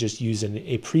also can just use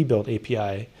a pre-built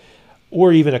API,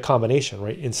 or even a combination,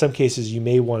 right? In some cases, you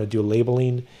may want to do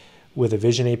labeling with a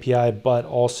Vision API, but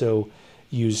also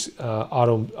use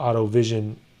Auto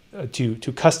Vision to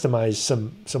customize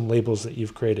some labels that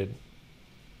you've created.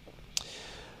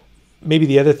 Maybe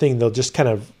the other thing they'll just kind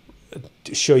of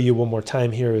show you one more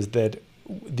time here is that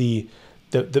the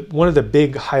one of the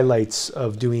big highlights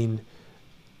of doing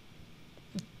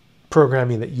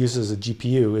programming that uses a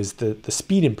GPU is the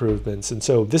speed improvements. And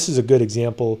so this is a good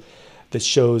example that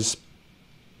shows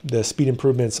the speed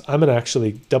improvements. I'm going to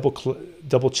actually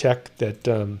double check that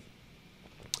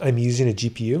I'm using a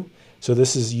GPU. So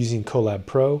this is using Colab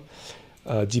Pro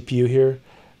GPU here.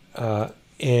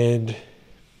 And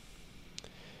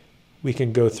we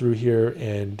can go through here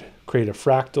and create a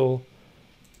fractal,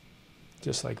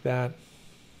 just like that.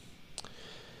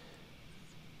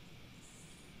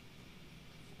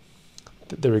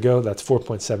 There we go. That's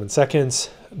 4.7 seconds.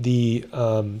 The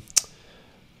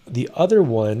other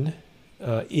one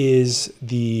is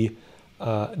the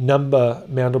Numba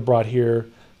Mandelbrot here.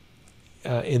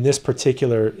 In this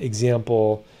particular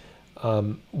example,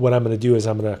 what I'm going to do is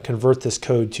I'm going to convert this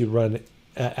code to run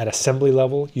at assembly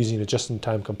level using a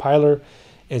just-in-time compiler.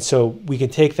 And so we can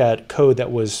take that code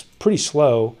that was pretty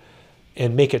slow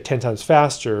and make it 10 times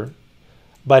faster,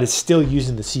 but it's still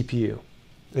using the CPU.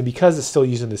 And because it's still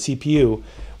using the CPU,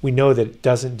 we know that it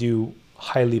doesn't do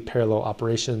highly parallel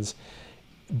operations.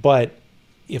 But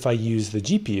if I use the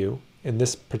GPU, in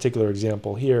this particular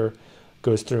example here,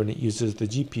 goes through and it uses the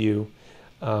GPU,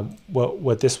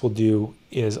 what this will do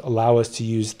is allow us to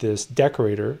use this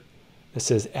decorator that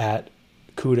says at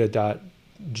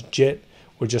CUDA.JIT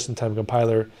or just-in-time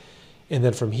compiler. And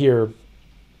then from here,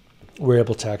 we're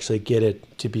able to actually get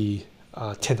it to be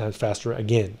 10 times faster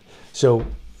again. So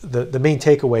the main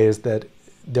takeaway is that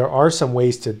there are some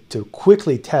ways to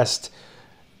quickly test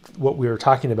what we were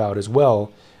talking about as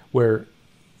well, where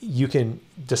you can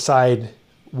decide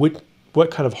what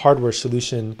kind of hardware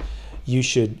solution you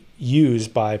should use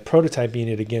by prototyping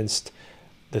it against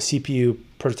the CPU,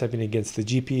 prototyping against the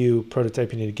GPU,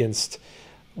 prototyping it against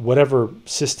whatever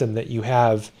system that you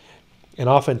have. And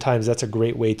oftentimes that's a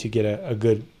great way to get a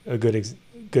good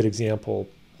example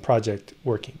project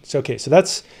working. So okay, so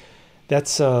that's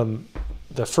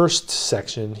the first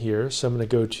section here. So I'm going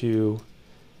to go to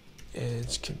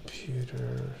Edge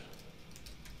Computer.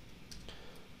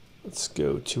 Let's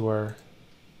go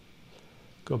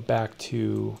back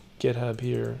to GitHub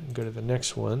here and go to the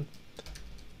next one.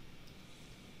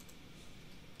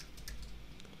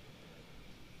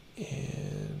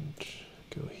 And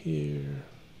go here,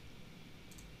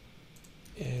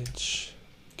 Edge,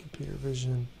 Computer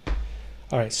Vision.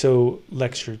 All right, so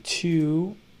lecture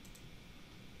 2.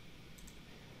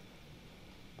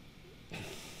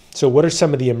 So what are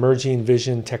some of the emerging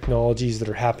vision technologies that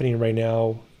are happening right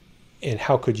now, and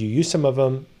how could you use some of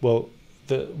them? Well,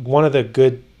 one of the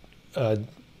good, I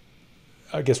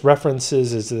guess,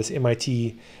 references is this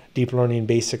MIT Deep Learning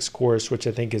Basics course, which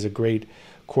I think is a great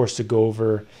course to go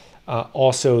over.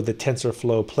 Also, the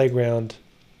TensorFlow Playground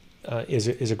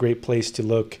is a great place to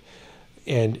look.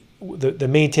 And the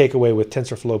main takeaway with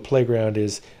TensorFlow Playground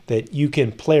is that you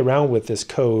can play around with this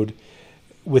code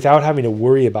without having to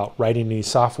worry about writing any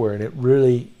software. And it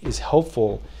really is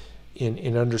helpful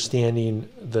in understanding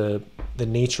the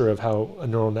nature of how a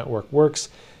neural network works,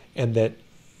 and that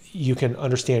you can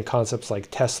understand concepts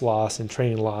like test loss and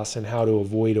training loss and how to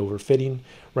avoid overfitting,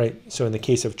 right? So in the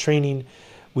case of training,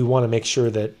 we want to make sure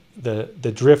that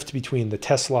the drift between the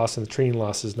test loss and the training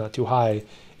loss is not too high.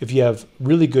 If you have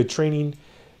really good training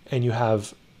and you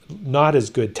have not as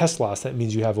good test loss, that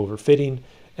means you have overfitting.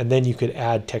 And then you could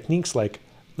add techniques like,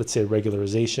 let's say,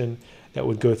 regularization that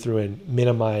would go through and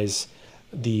minimize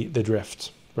the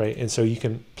drift, right? And so you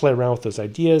can play around with those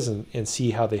ideas and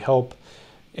see how they help,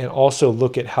 and also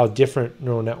look at how different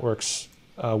neural networks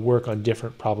work on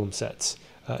different problem sets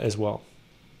as well.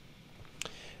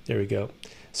 There we go.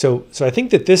 So I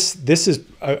think that this is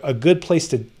a good place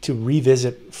to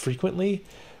revisit frequently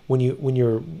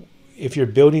if you're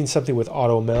building something with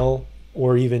AutoML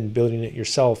or even building it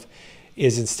yourself,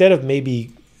 is instead of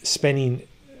maybe spending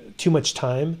too much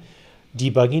time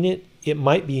debugging it, it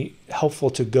might be helpful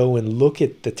to go and look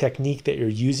at the technique that you're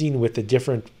using with the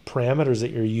different parameters that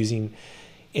you're using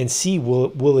and see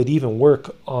will it even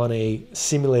work on a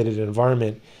simulated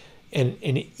environment.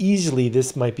 And easily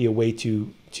this might be a way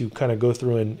to kind of go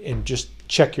through and just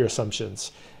check your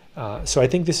assumptions. So I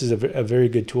think this is a very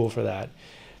good tool for that.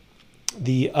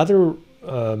 The other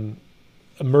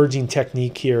emerging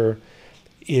technique here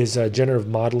is generative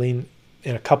modeling,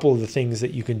 and a couple of the things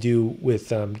that you can do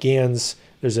with GANs.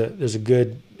 There's a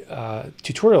good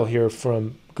tutorial here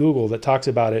from Google that talks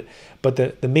about it, but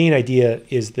the main idea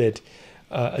is that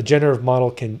a generative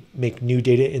model can make new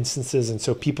data instances, and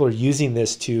so people are using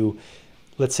this to,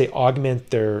 let's say, augment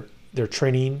their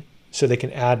training so they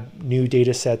can add new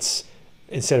data sets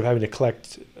instead of having to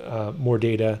collect more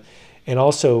data. And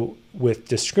also with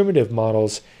discriminative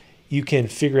models, you can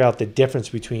figure out the difference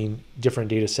between different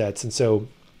data sets. And so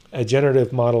a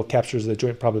generative model captures the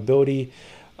joint probability,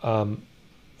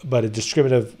 but a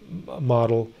discriminative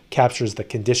model captures the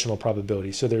conditional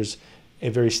probability. So there's a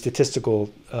very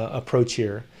statistical approach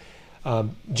here.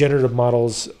 Generative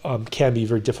models can be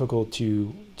very difficult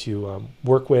to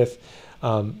work with,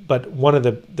 but one of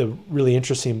the really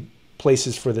interesting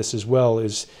places for this as well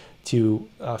is to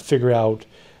figure out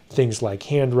things like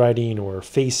handwriting or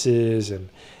faces. And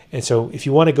so if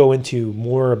you want to go into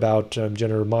more about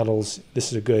generative models,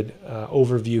 this is a good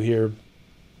overview here.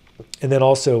 And then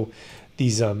also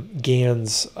these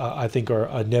GANs, I think, are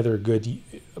another good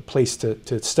place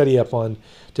to study up on,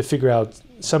 to figure out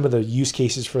some of the use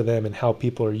cases for them and how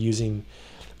people are using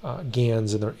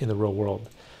GANs in the real world.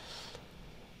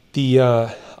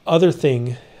 The other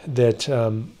thing that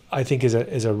I think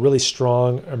is a really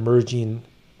strong emerging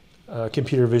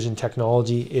computer vision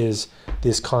technology is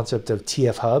this concept of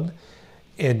TF Hub.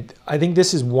 And I think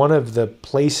this is one of the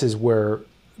places where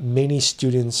many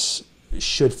students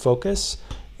should focus,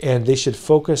 and they should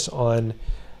focus on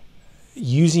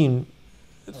using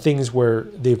things where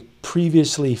they've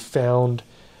previously found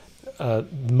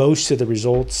most of the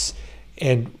results,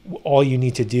 and all you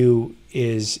need to do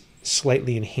is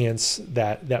slightly enhance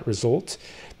that result.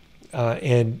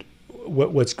 And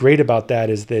what's great about that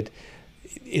is that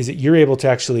you're able to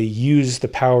actually use the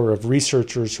power of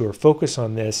researchers who are focused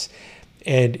on this,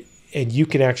 and you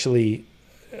can actually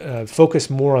focus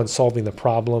more on solving the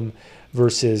problem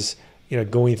versus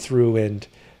going through and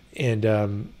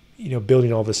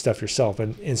building all this stuff yourself.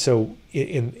 And so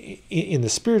in the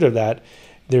spirit of that,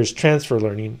 there's transfer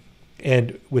learning.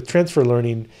 And with transfer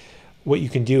learning, what you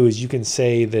can do is you can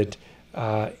say that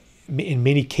in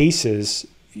many cases,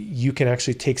 you can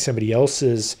actually take somebody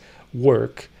else's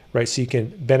work, right? So you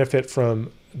can benefit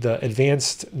from the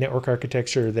advanced network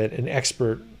architecture that an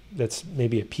expert that's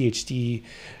maybe a PhD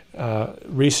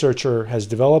researcher has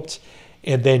developed,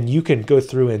 and then you can go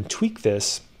through and tweak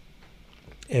this.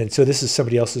 And so this is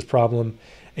somebody else's problem,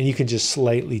 and you can just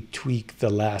slightly tweak the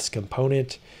last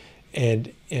component.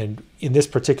 And in this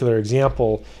particular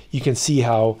example, you can see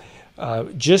how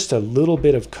just a little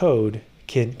bit of code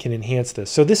can enhance this.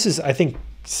 So this is, I think,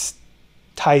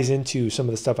 ties into some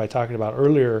of the stuff I talked about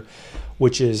earlier,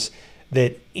 which is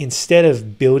that instead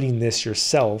of building this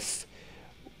yourself,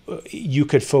 you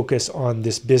could focus on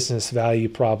this business value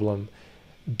problem.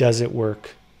 Does it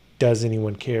work? Does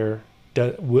anyone care?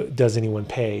 Does anyone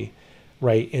pay?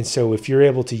 Right? And so if you're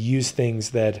able to use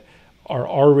things that are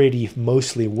already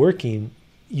mostly working,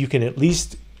 you can at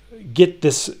least get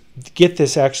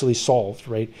this actually solved,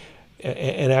 right?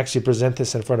 And actually present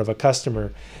this in front of a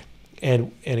customer.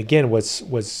 And again, what's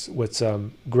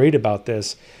great about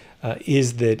this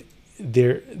is that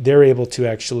they're able to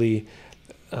actually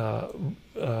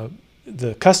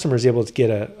the customer is able to get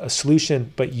a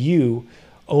solution, but you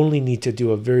only need to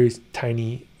do a very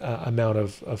tiny amount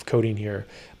of coding here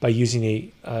by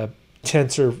using a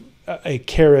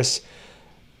Keras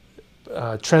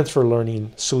transfer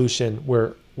learning solution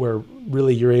where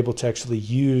really you're able to actually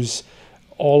use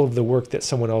all of the work that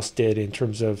someone else did in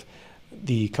terms of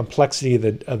the complexity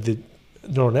of the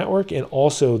neural network, and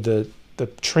also the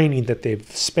training that they've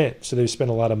spent. So they've spent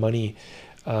a lot of money,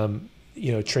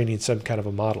 training some kind of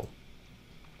a model.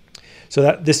 So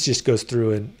that this just goes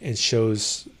through and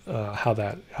shows how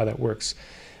that works.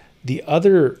 The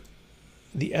other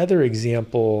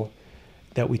example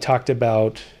that we talked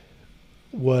about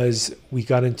was we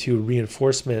got into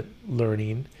reinforcement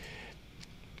learning,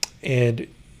 and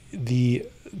the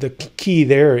key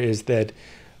there is that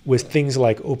with things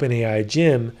like OpenAI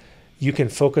Gym, you can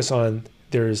focus on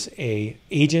there's a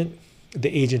agent, the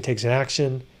agent takes an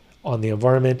action on the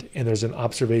environment, and there's an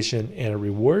observation and a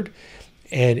reward.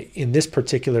 And in this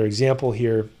particular example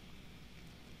here,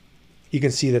 you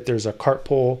can see that there's a cart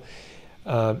pole,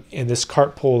 and this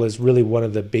cart pole is really one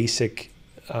of the basic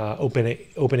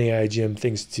OpenAI Gym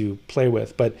things to play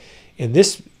with. But in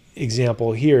this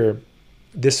example here,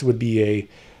 this would be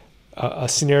a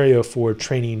scenario for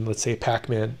training, let's say,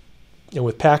 Pac-Man. And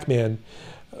with Pac-Man,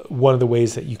 one of the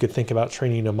ways that you could think about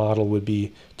training a model would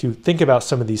be to think about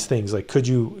some of these things, like could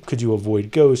you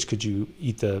avoid ghosts? Could you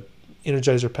eat the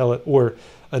Energizer pellet? Or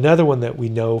another one that we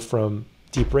know from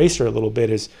Deep Racer a little bit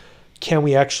is, can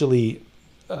we actually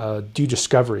do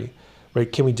discovery,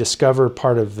 right? Can we discover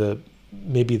part of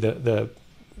maybe the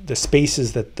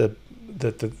spaces that the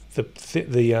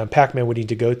Pac-Man would need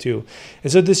to go to?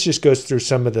 And so this just goes through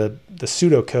some of the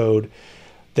pseudocode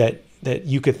that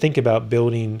you could think about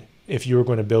building if you were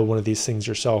going to build one of these things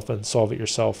yourself and solve it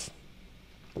yourself.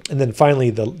 And then finally,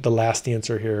 the last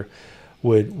answer here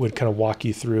would kind of walk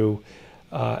you through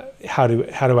how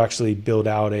to actually build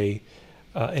out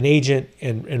an agent,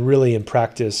 and really in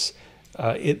practice,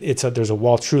 there's a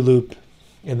while true loop,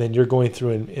 and then you're going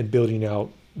through and building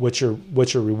out what your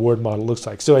reward model looks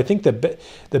like. So I think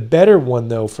the better one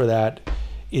though for that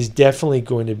is definitely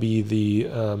going to be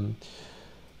the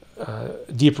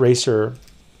Deep Racer.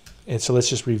 And so let's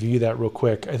just review that real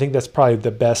quick. I think that's probably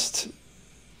the best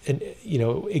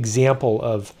example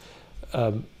of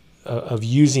of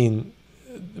using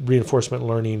reinforcement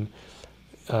learning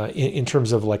in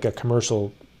terms of like a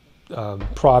commercial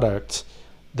product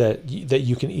that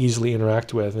you can easily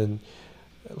interact with. And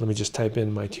let me just type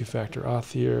in my two-factor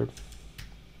auth here.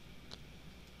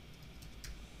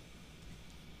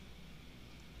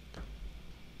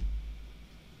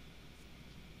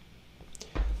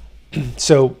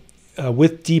 So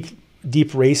with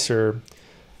Deep Racer,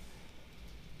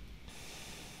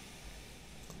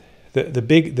 the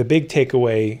big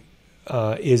takeaway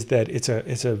is that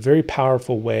it's a very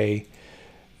powerful way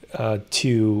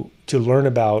to learn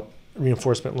about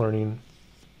reinforcement learning.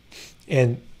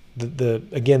 And the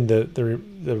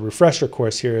refresher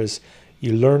course here is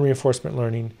you learn reinforcement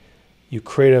learning, you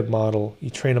create a model, you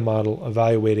train a model,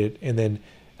 evaluate it, and then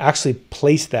actually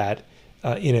place that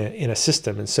in a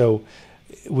system. And so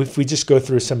if we just go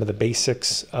through some of the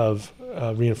basics of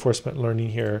reinforcement learning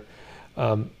here,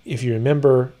 if you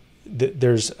remember,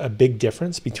 there's a big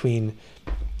difference between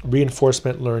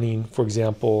reinforcement learning, for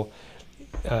example,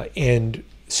 and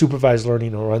supervised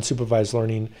learning or unsupervised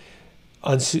learning.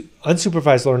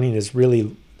 Unsupervised learning is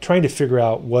really trying to figure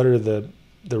out what are the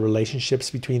relationships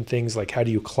between things, like how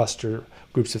do you cluster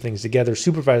groups of things together.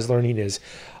 Supervised learning is,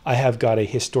 I have got a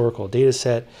historical data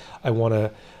set. I want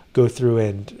to go through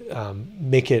and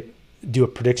do a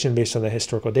prediction based on the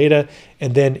historical data.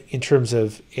 And then in terms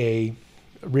of a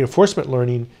reinforcement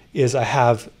learning is I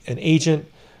have an agent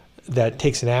that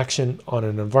takes an action on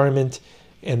an environment,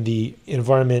 and the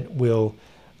environment will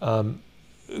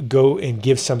go and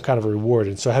give some kind of a reward.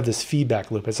 And so I have this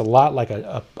feedback loop. It's a lot like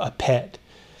a pet.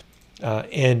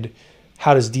 And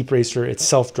how does Deep Racer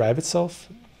itself drive itself?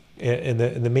 And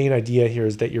the main idea here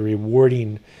is that you're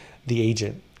rewarding the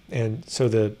agent. And so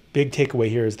the big takeaway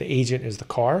here is the agent is the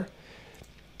car,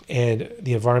 and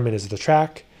the environment is the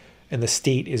track, and the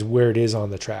state is where it is on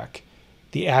the track.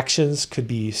 The actions could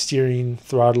be steering,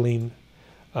 throttling,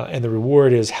 and the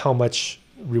reward is how much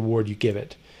reward you give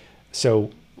it.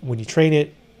 So when you train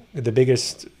it, the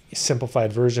biggest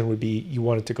simplified version would be you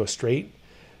want it to go straight.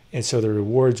 And so the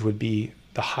rewards would be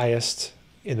the highest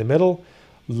in the middle,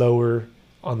 lower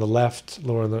on the left,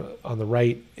 lower on the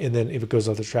right, and then if it goes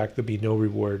off the track, there'll be no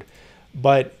reward.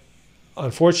 But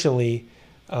unfortunately,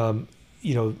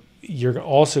 you're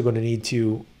also going to need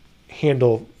to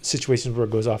handle situations where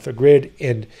it goes off the grid,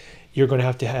 and you're going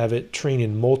to have it train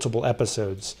in multiple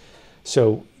episodes.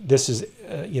 So this is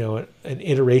an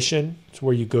iteration. It's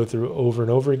where you go through over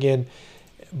and over again.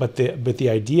 But the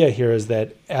idea here is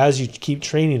that as you keep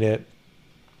training it,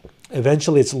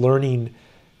 eventually it's learning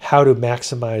how to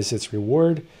maximize its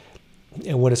reward.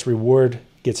 And when its reward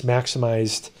gets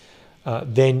maximized,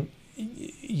 then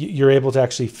you're able to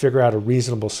actually figure out a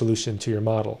reasonable solution to your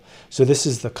model. So this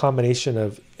is the combination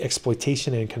of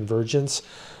exploitation and convergence.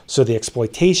 So the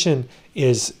exploitation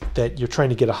is that you're trying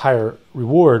to get a higher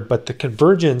reward, but the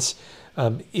convergence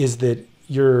is that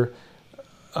you're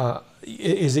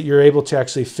able to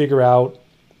actually figure out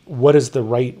what is the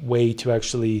right way to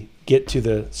actually get to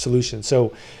the solution.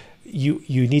 So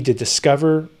you need to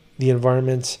discover the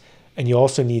environments, and you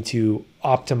also need to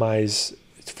optimize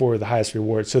for the highest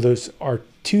reward. So those are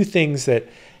two things that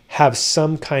have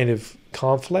some kind of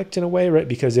conflict in a way, right?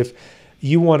 Because if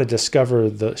you want to discover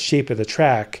the shape of the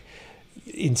track,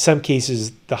 in some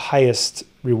cases, the highest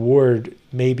reward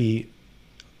may be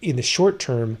in the short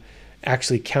term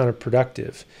actually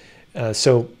counterproductive.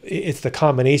 So it's the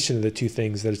combination of the two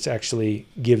things that it actually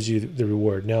gives you the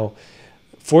reward. Now,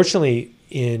 fortunately,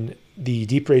 in the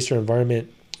Deep Racer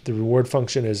environment, the reward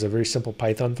function is a very simple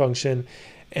Python function.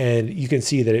 And you can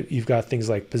see that you've got things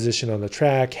like position on the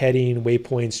track, heading,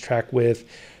 waypoints, track width,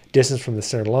 distance from the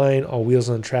center line, all wheels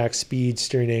on track, speed,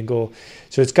 steering angle.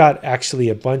 So it's got actually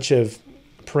a bunch of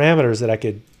parameters that I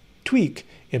could tweak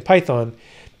in Python.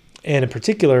 And in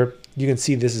particular, you can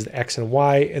see this is X and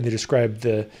Y, and they describe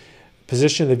the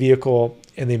position of the vehicle,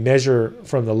 and they measure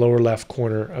from the lower left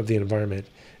corner of the environment.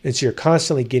 And so you're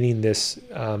constantly getting this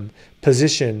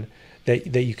position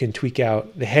that you can tweak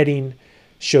out. The heading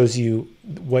shows you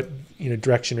what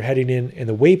direction you're heading in, and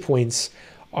the waypoints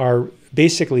are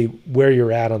basically where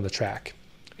you're at on the track.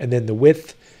 And then the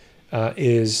width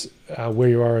is where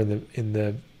you are in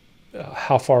the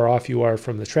how far off you are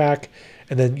from the track.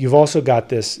 And then you've also got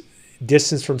this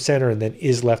distance from center, and then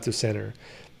is left of center.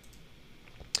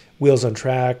 Wheels on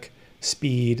track,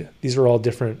 speed, these are all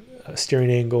different,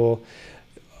 steering angle,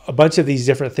 a bunch of these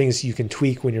different things you can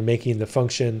tweak when you're making the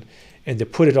function, and to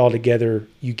put it all together,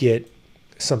 you get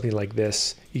something like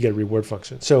this. You get a reward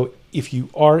function. So if you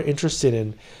are interested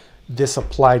in this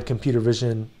applied computer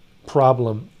vision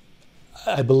problem,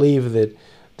 I believe that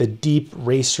the Deep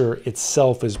Racer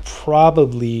itself is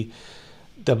probably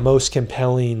the most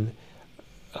compelling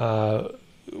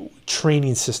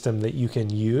training system that you can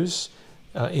use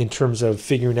in terms of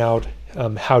figuring out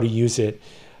how to use it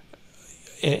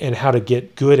and how to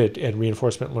get good at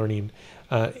reinforcement learning.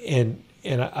 And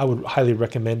I would highly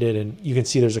recommend it. And you can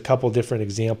see there's a couple different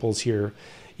examples here.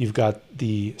 You've got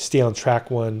the stay on track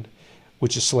one,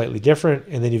 which is slightly different.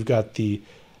 And then you've got the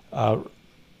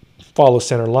follow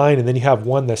center line. And then you have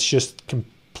one that's just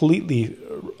completely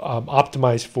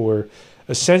optimized for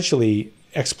essentially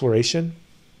exploration.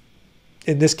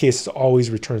 In this case, it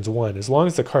always returns 1. As long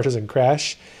as the car doesn't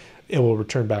crash, it will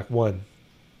return back 1.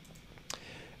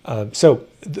 So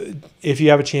if you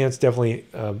have a chance, definitely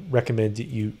recommend that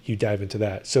you dive into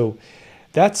that. So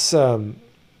that's the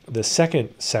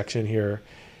second section here.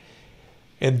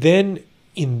 And then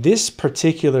in this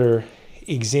particular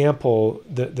example,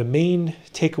 the main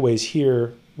takeaways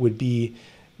here would be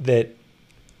that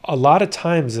a lot of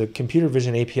times a computer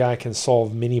vision API can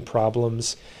solve many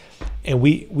problems. And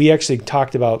we actually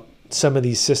talked about some of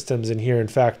these systems in here. In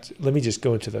fact, let me just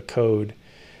go into the code.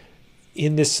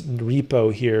 In this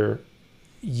repo here,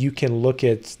 you can look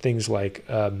at things like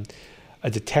a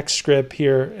detect script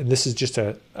here. And this is just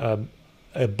a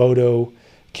Bodo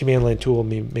command line tool. Let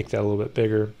me make that a little bit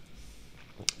bigger.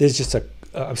 This is just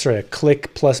a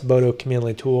click plus Bodo command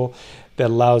line tool that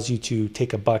allows you to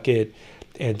take a bucket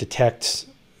and detect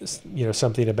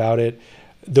something about it.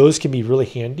 Those can be really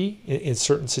handy in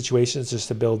certain situations, just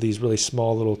to build these really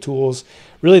small little tools.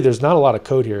 Really, there's not a lot of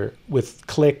code here. With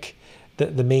click,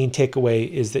 the main takeaway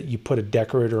is that you put a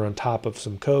decorator on top of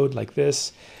some code like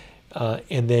this,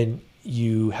 and then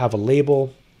you have a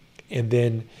label, and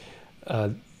then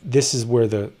this is where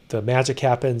the magic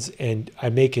happens, and I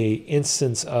make a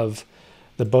instance of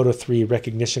the Bodo 3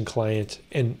 recognition client,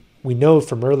 and we know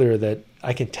from earlier that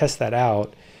I can test that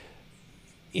out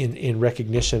in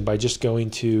recognition by just going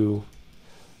to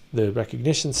the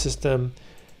recognition system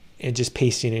and just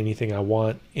pasting anything I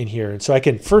want in here. And so I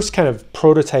can first kind of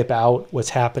prototype out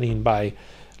what's happening by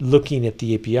looking at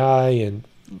the API and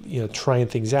trying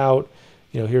things out.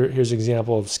 Here's an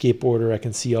example of skateboarder. I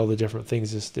can see all the different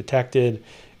things it's detected,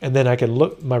 and then I can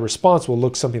look. My response will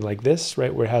look something like this,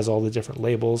 right, where it has all the different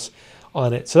labels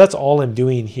on it. So that's all I'm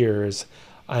doing here is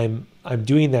I'm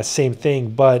doing that same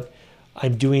thing, but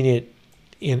I'm doing it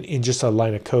in just a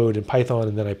line of code in Python,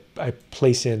 and then I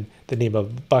place in the name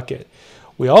of the bucket.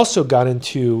 We also got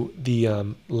into the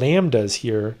lambdas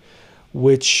here,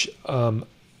 which and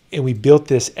we built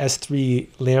this S3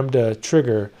 lambda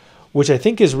trigger, which I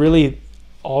think is really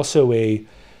also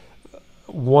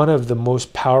one of the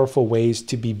most powerful ways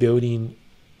to be building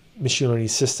machine learning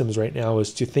systems right now,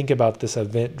 is to think about this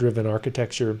event-driven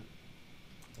architecture.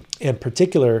 In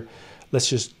particular, let's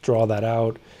just draw that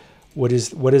out. What is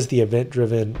the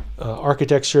event-driven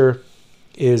architecture?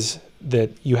 Is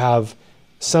that you have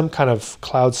some kind of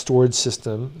cloud storage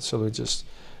system. So let me just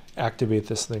activate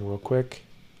this thing real quick.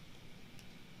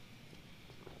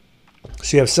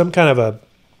 So you have some kind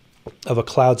of a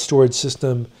cloud storage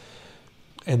system,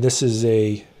 and this is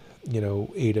a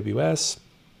AWS,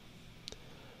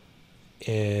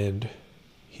 and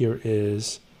here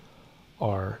is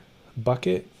our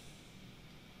bucket.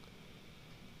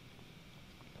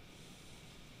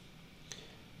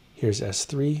 Here's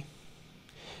S3.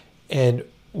 And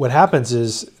what happens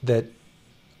is that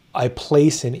I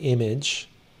place an image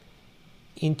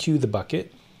into the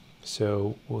bucket.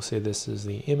 So we'll say this is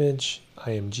the image,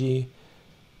 IMG.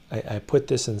 I put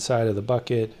this inside of the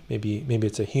bucket. Maybe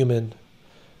it's a human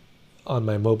on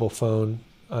my mobile phone.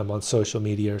 I'm on social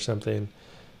media or something,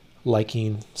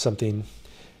 liking something.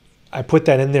 I put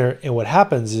that in there, and what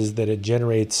happens is that it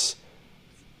generates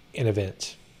an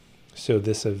event. So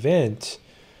this event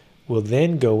will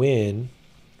then go in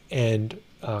and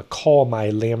call my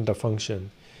lambda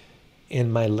function,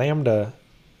 and my lambda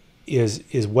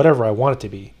is whatever I want it to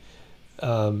be.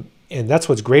 And that's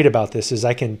what's great about this, is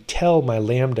I can tell my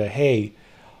lambda, hey,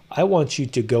 I want you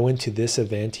to go into this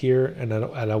event here, and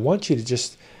I want you to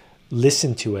just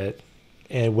listen to it.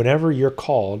 And whenever you're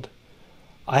called,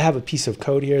 I have a piece of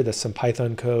code here that's some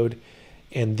Python code,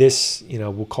 and this,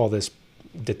 we'll call this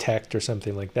detect or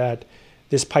something like that.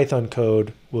 This Python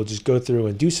code will just go through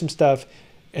and do some stuff.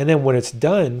 And then when it's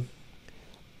done,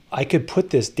 I could put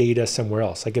this data somewhere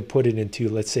else. I could put it into,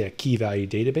 let's say, a key value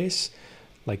database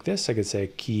like this. I could say a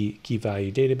key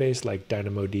value database like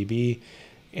DynamoDB.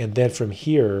 And then from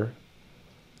here,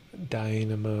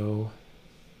 Dynamo,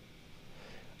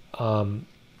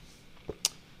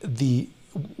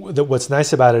 what's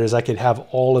nice about it is I could have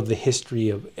all of the history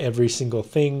of every single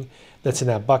thing that's in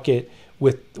that bucket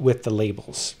with the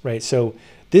labels, right? So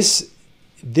this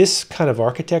kind of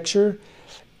architecture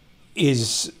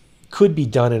could be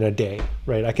done in a day,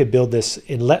 right? I could build this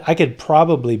I could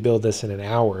probably build this in an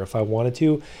hour if I wanted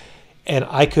to, and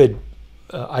I could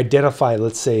identify,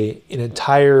 let's say, an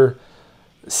entire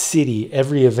city,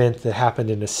 every event that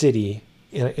happened in a city.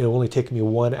 It only take me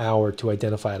 1 hour to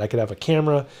identify it. I could have a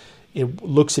camera. It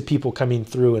looks at people coming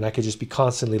through, and I could just be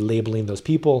constantly labeling those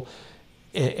people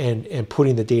and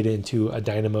putting the data into a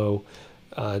Dynamo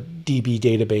DB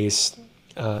database.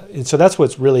 And so that's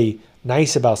what's really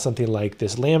nice about something like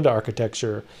this Lambda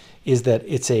architecture, is that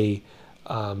it's a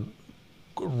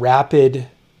rapid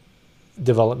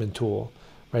development tool,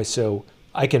 right? So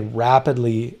I can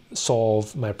rapidly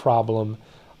solve my problem.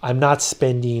 I'm not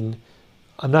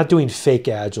doing fake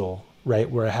agile, right?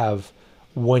 Where I have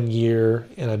 1 year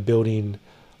and I'm building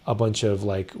a bunch of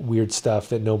like weird stuff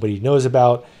that nobody knows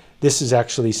about. This is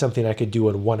actually something I could do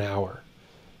in 1 hour.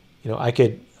 I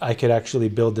could actually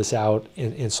build this out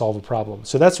and solve a problem.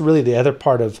 So that's really the other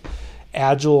part of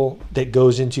agile that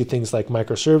goes into things like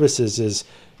microservices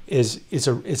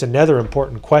is another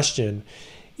important question,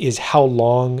 is how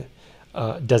long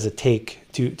does it take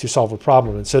to solve a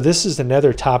problem? And so this is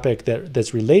another topic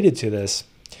that's related to this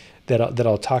that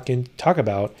I'll talk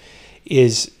about,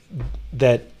 is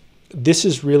that this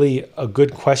is really a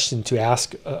good question to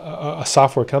ask a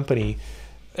software company,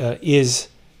 is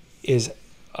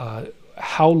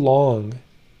how long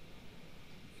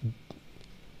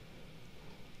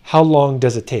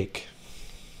does it take?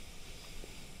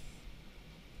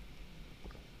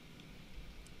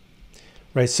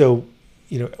 Right. So,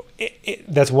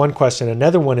 that's one question.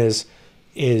 Another one is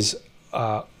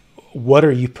what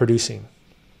are you producing?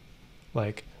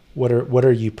 Like, what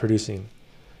are you producing?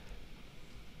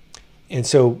 And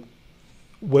so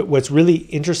what's really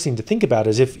interesting to think about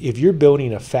is if you're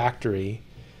building a factory,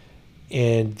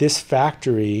 and this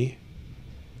factory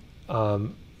has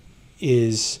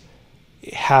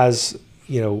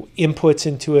inputs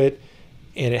into it,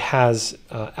 and it has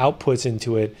outputs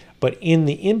into it. But in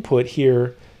the input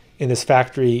here in this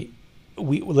factory,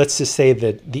 let's just say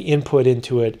that the input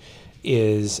into it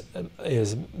is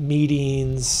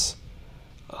meetings,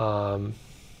 and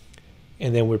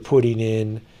then we're putting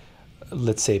in,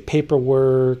 let's say,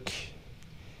 paperwork,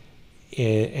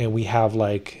 and we have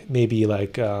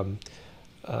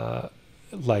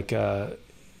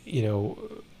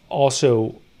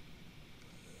also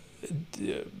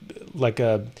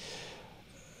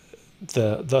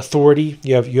the authority.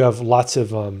 You have lots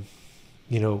of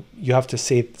you have to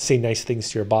say nice things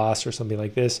to your boss or something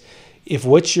like this. If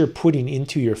what you're putting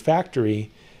into your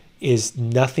factory is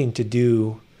nothing to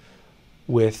do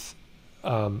with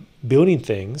building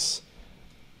things,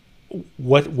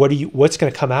 what's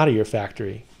going to come out of your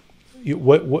factory?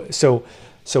 So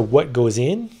what goes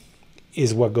in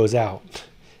is what goes out,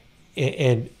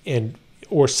 and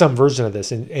or some version of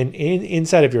this. And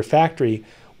inside of your factory,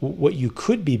 what you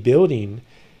could be building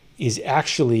is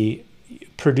actually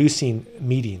producing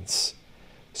meetings.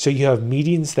 So you have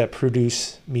meetings that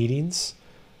produce meetings,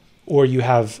 or you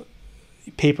have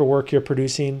paperwork you're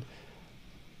producing.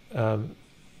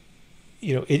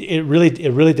 It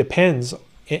really depends.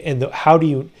 And how do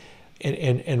you,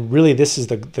 and really this is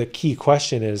the key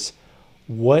question, is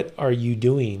what are you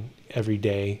doing every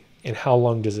day and how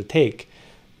long does it take?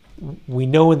 We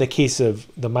know in the case of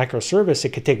the microservice, it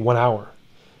could take 1 hour.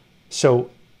 So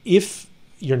if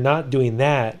you're not doing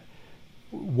that,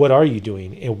 what are you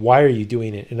doing and why are you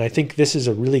doing it? And I think this is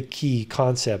a really key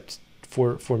concept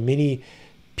for many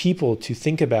people to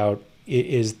think about,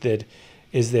 is that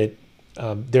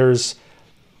there's,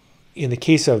 in the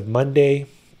case of Monday,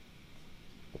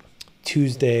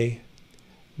 Tuesday,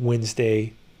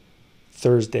 Wednesday,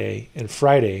 Thursday, and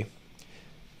Friday,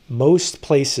 most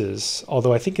places,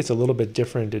 although I think it's a little bit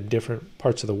different in different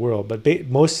parts of the world, but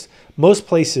most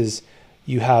places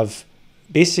you have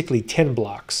basically 10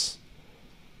 blocks.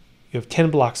 You have 10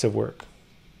 blocks of work.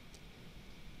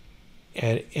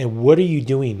 And what are you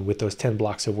doing with those 10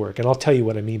 blocks of work? And I'll tell you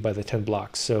what I mean by the 10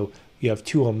 blocks. So you have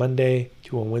 2 on Monday,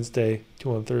 2 on Wednesday,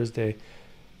 2 on Thursday,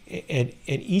 and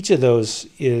each of those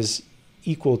is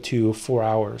equal to 4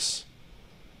 hours,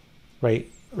 right?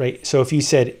 So if you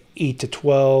said 8 to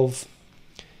 12,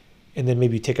 and then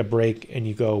maybe you take a break and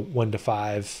you go 1 to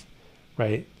 5,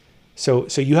 right? So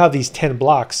you have these 10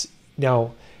 blocks.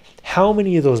 Now, how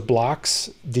many of those blocks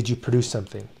did you produce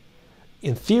something?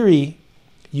 In theory,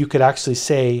 you could actually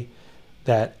say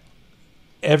that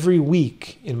every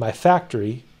week in my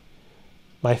factory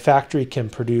can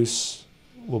produce,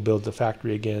 we'll build the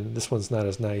factory again. This one's not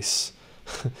as nice.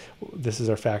 This is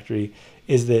our factory,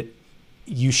 is that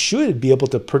you should be able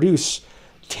to produce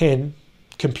 10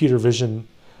 computer vision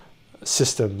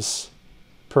systems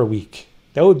per week.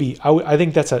 That would be, I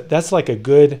think that's like a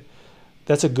good,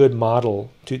 that's a good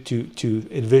model to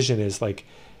envision, is like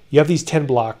you have these 10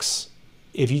 blocks.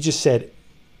 If you just said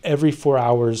every 4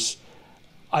 hours,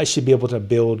 I should be able to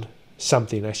build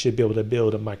something. I should be able to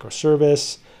build a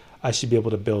microservice. I should be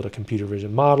able to build a computer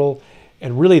vision model.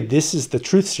 And really, this is the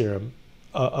truth serum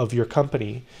of your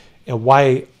company, and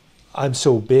why I'm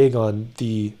so big on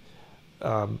the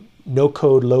no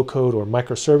code, low code, or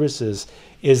microservices,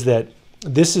 is that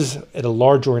this is at a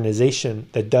large organization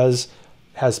that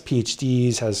has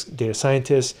PhDs, has data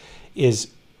scientists,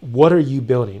 is what are you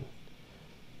building?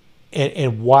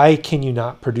 And why can you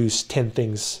not produce 10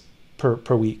 things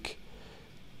per week?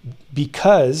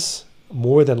 Because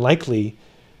more than likely,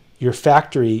 your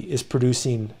factory is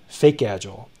producing fake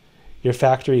agile. Your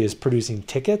factory is producing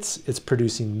tickets, it's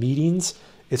producing meetings,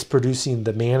 it's producing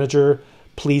the manager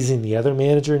pleasing the other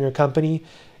manager in your company.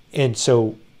 And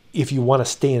so if you want to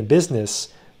stay in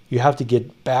business, you have to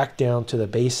get back down to the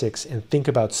basics and think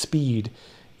about speed,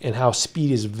 and how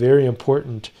speed is very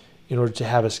important in order to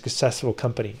have a successful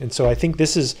company. And so I think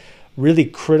this is really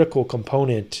critical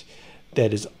component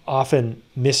that is often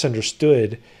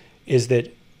misunderstood, is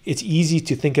that it's easy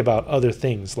to think about other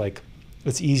things. Like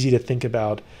it's easy to think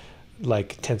about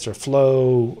like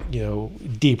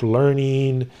TensorFlow, deep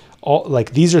learning, all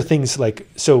like these are things like,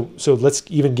 so let's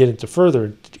even get into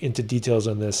further into details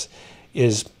on this,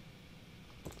 is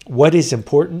what is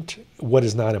important, what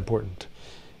is not important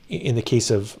in the case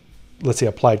of, let's say,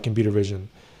 applied computer vision.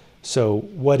 So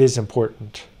what is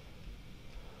important?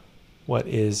 What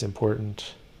is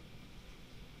important?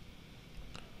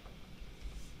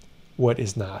 What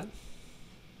is not?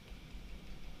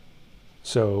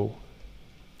 So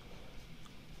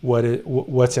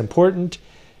what's important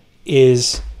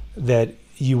is that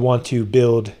you want to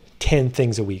build 10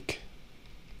 things a week.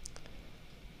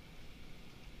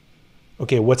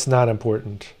 Okay, what's not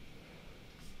important?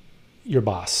 Your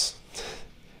boss.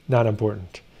 Not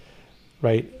important,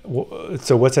 right?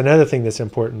 So what's another thing that's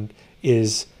important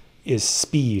is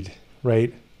speed,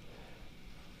 right?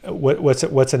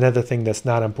 What's another thing that's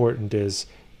not important is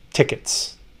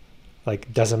tickets.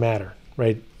 Like, doesn't matter,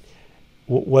 right?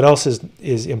 What else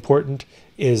is important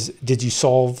is, did you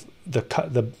solve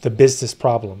the business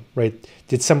problem, right?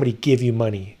 Did somebody give you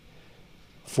money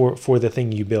for the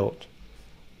thing you built?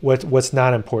 What's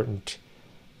not important?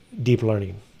 Deep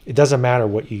learning. It doesn't matter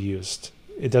what you used.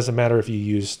 It doesn't matter if you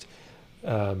used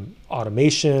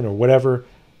automation or whatever.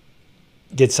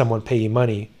 Did someone pay you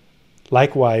money?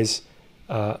 Likewise,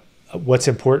 what's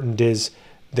important is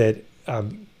that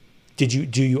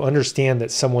do you understand that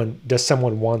does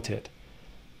someone want it?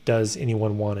 Does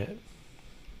anyone want it?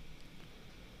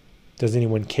 Does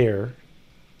anyone care?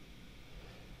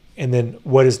 And then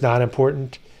what is not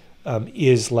important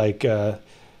is like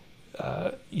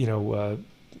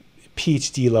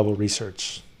PhD level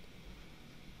research.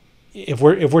 If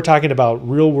we're talking about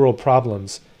real world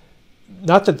problems,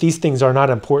 not that these things are not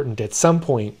important at some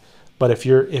point, but if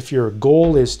your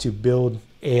goal is to build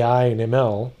AI and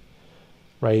ML,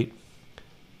 right?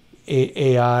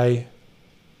 AI,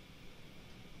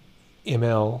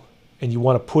 ML, and you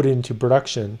want to put it into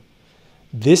production,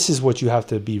 this is what you have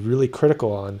to be really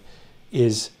critical on,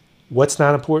 is what's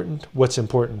not important, what's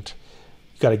important.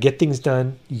 You got to get things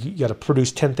done. You got to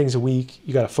produce 10 things a week.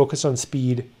 You got to focus on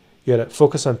speed. You got to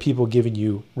focus on people giving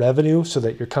you revenue so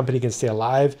that your company can stay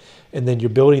alive. And then you're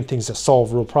building things that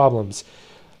solve real problems.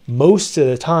 Most of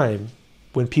the time,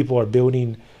 when people are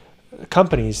building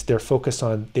companies, they're focused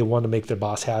on, they want to make their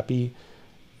boss happy,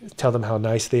 tell them how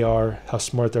nice they are, how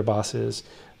smart their boss is.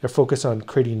 They're focused on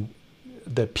creating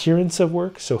the appearance of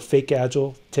work, so fake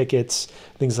agile, tickets,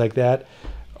 things like that.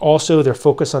 Also, they're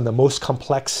focused on the most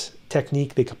complex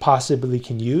technique they possibly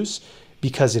can use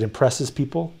because it impresses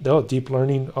people. Oh, deep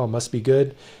learning, oh, must be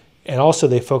good. And also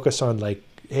they focus on like,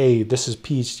 hey, this is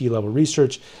PhD level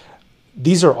research.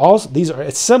 These are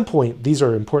at some point, these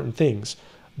are important things.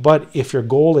 But if your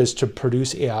goal is to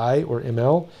produce AI or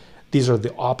ML, these are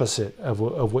the opposite of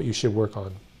what you should work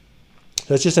on.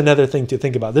 That's just another thing to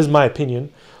think about. This is my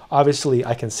opinion. Obviously,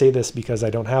 I can say this because I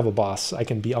don't have a boss. I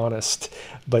can be honest.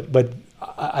 But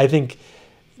I think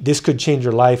this could change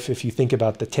your life if you think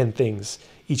about the 10 things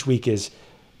each week is,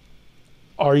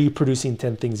 are you producing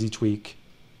 10 things each week?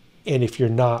 And if you're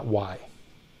not, why?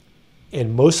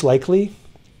 And most likely,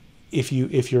 if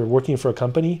you're working for a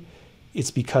company,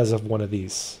 it's because of one of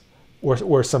these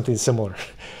or something similar.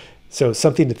 So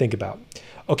something to think about.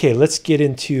 Okay, let's get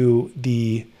into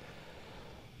the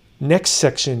next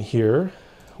section here,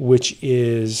 which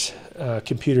is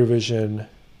Computer Vision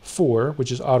 4,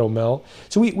 which is AutoML.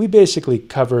 So we basically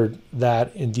covered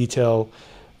that in detail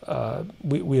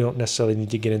we don't necessarily need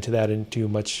to get into that into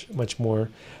much more.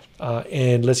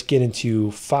 And let's get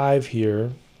into 5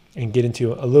 here and get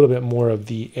into a little bit more of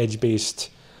the edge-based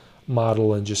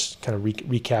model and just kind of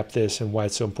recap this and why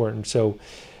it's so important. So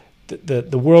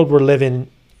the world we're living,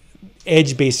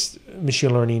 edge-based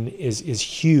machine learning is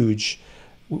huge.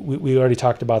 We already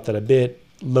talked about that a bit.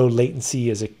 Low latency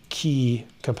is a key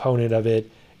component of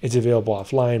it. It's available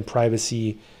offline,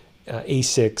 privacy,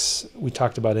 ASICs. We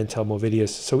talked about Intel Movidius.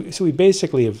 So we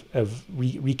basically have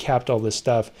recapped all this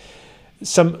stuff.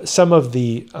 Some of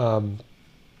the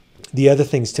other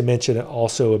things to mention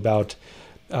also about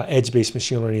edge-based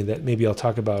machine learning that maybe I'll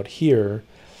talk about here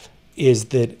is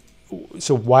that,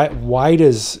 so why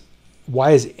is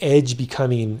edge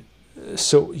becoming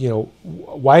so,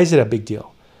 why is it a big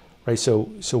deal, right? So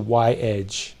why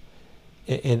edge,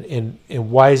 and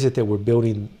why is it that we're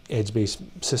building edge-based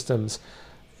systems?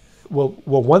 Well,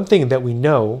 one thing that we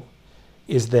know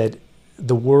is that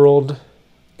the world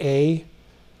is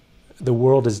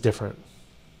different.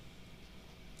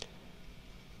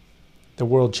 The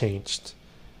world changed.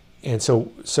 And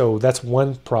so that's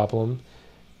one problem.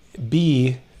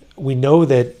 B, we know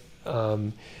that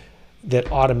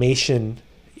that automation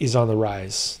is on the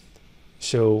rise.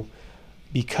 So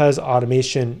because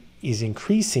automation is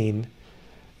increasing,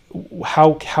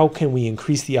 how can we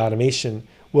increase the automation?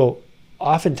 Well,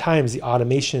 oftentimes the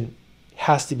automation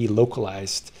has to be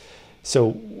localized.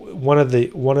 So one of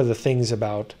the things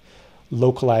about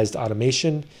localized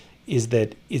automation is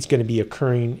that it's going to be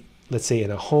occurring, let's say,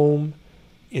 in a home,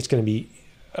 it's going to be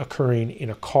occurring in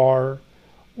a car,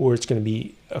 or it's going to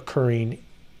be occurring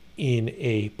in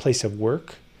a place of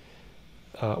work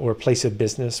or a place of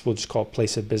business. We'll just call it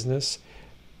place of business.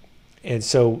 And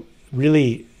so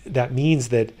really that means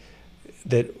that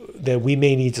we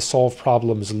may need to solve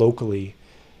problems locally.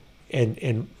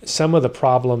 And some of the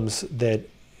problems that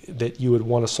you would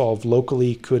want to solve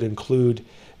locally could include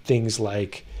things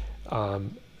like,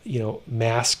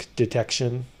 mask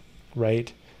detection,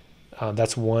 right?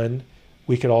 That's one.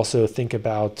 We could also think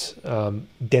about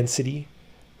density,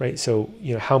 right? So,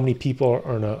 how many people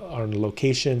are in a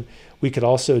location. We could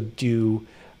also do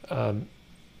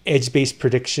edge-based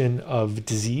prediction of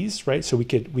disease, right? So we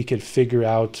could figure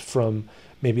out from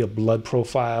maybe a blood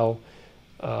profile,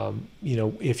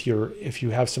 if you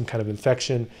have some kind of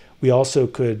infection. We also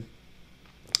could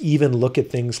even look at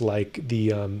things like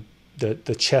the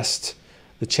chest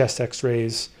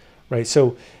X-rays, right?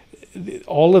 So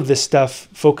all of this stuff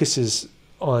focuses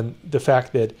on the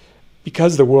fact that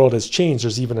because the world has changed,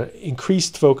 there's even an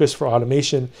increased focus for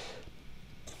automation.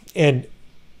 And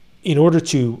in order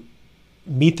to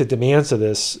meet the demands of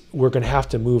this, we're going to have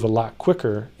to move a lot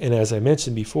quicker. And as I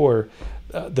mentioned before,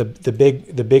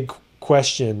 the big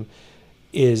question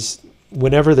is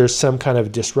whenever there's some kind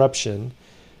of disruption,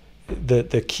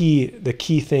 the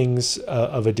key things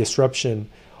of a disruption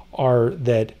are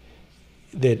that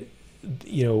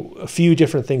a few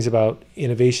different things about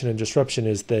innovation and disruption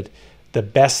is that the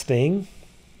best thing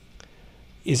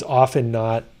is often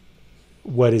not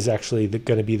what is actually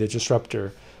going to be the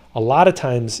disruptor. A lot of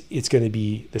times it's going to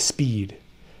be the speed,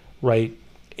 right?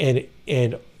 And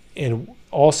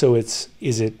also is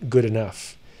it good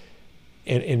enough?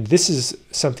 And this is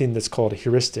something that's called a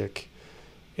heuristic.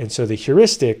 And so the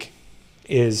heuristic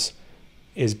is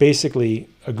basically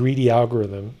a greedy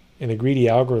algorithm, and a greedy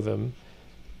algorithm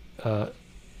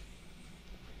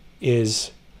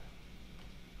is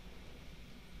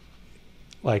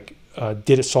like,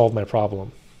 did it solve my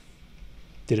problem?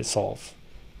 Did it solve,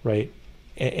 right?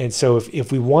 And so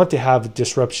if we want to have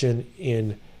disruption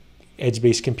in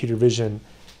edge-based computer vision,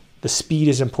 the speed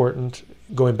is important.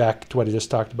 Going back to what I just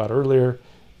talked about earlier,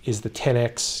 is the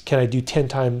 10x. Can I do 10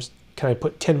 times? Can I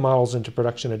put 10 models into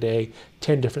production a day,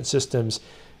 10 different systems?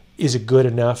 Is it good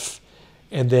enough?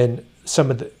 And then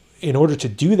in order to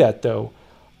do that though,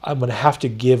 I'm going to have to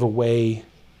give away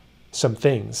some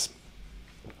things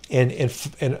and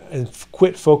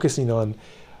quit focusing on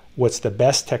what's the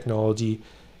best technology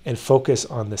and focus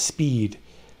on the speed.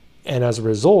 And as a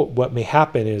result, what may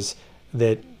happen is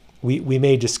that we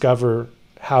may discover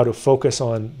how to focus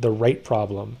on the right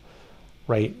problem,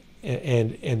 right?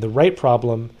 And the right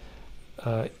problem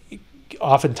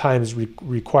oftentimes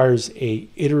requires a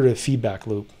iterative feedback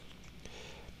loop.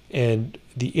 And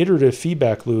the iterative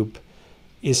feedback loop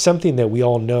is something that we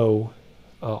all know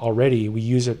already. We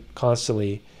use it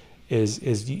constantly.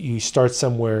 Is you start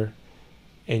somewhere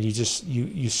and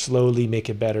you slowly make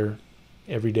it better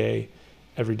every day.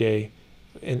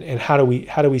 And how do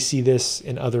we see this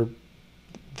in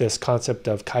this concept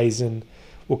of Kaizen?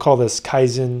 We'll call this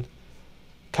Kaizen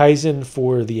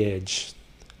for the edge.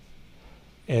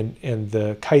 and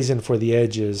the Kaizen for the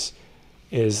edge is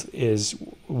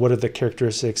what are the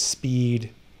characteristics?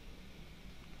 Speed,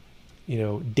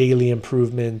 daily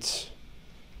improvement,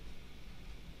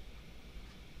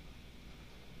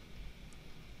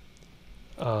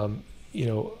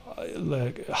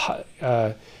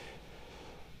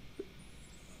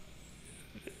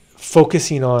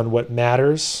 focusing on what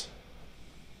matters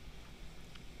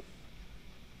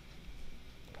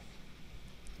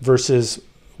versus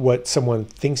what someone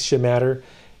thinks should matter.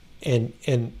 And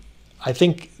I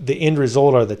think the end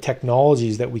result are the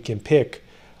technologies that we can pick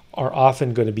are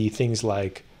often going to be things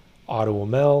like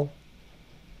AutoML.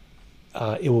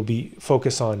 It will be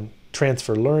focused on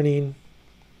transfer learning,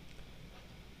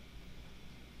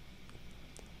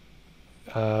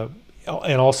 and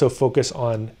also focus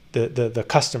on the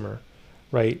customer,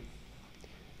 right?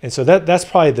 And so that's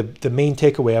probably the main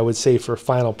takeaway I would say for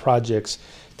final projects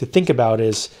to think about,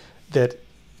 is that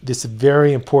it's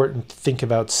very important to think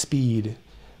about speed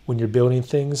when you're building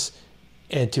things,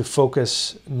 and to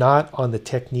focus not on the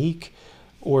technique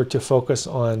or to focus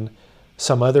on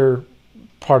some other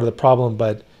part of the problem,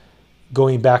 but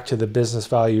going back to the business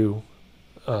value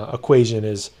equation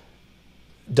is,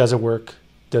 does it work?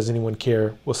 Does anyone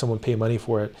care? Will someone pay money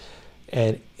for it?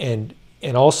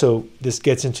 And also this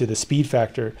gets into the speed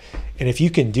factor. And if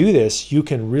you can do this, you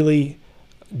can really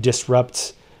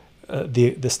disrupt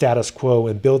the status quo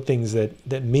and build things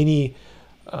that many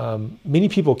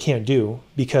people can't do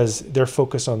because they're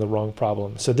focused on the wrong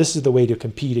problem. So this is the way to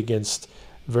compete against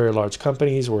very large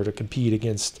companies, or to compete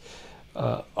against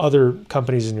other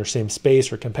companies in your same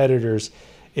space or competitors,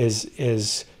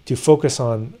 is to focus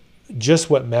on just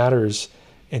what matters,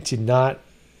 and to not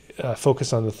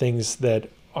focus on the things that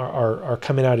are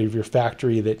coming out of your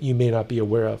factory that you may not be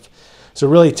aware of. So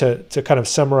really, to kind of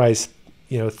summarize,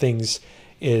 things,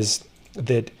 is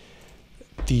that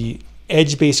the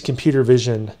edge-based computer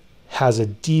vision has a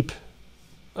deep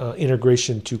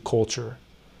integration to culture.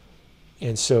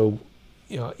 And so,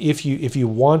 if you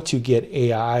want to get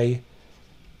AI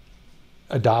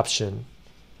adoption,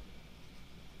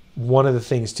 one of the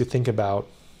things to think about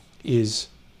is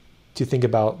to think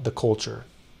about the culture.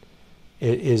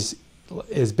 It is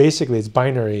basically, it's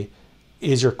binary.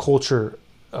 Is your culture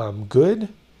good,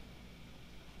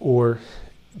 or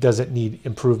does it need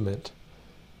improvement?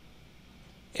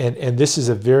 And this is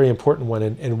a very important one.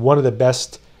 And one of the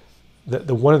best,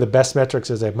 one of the best metrics,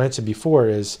 as I've mentioned before,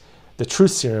 is the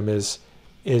truth serum. Is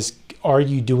are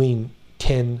you doing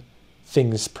 10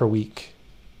 things per week?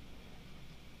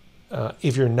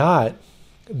 If you're not,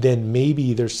 then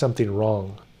maybe there's something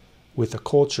wrong with the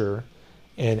culture.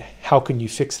 And how can you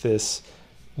fix this?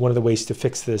 One of the ways to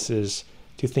fix this is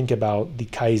to think about the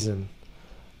Kaizen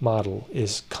model,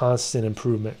 is constant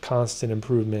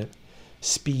improvement,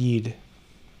 speed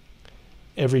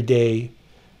every day.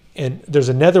 And there's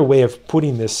another way of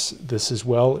putting this as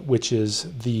well, which is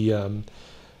there's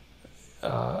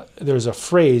a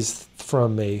phrase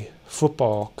from a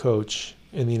football coach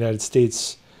in the United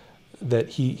States that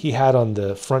he had on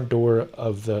the front door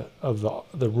of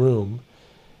the room,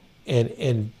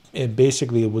 and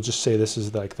basically we'll just say this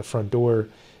is like the front door,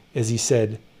 is he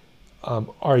said,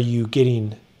 are you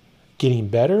getting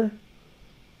better,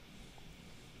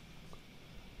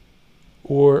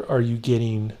 or are you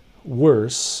getting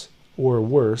worse or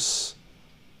worse?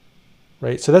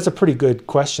 Right? So that's a pretty good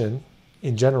question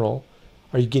in general.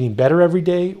 Are you getting better every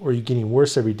day, or are you getting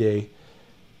worse every day?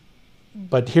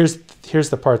 But here's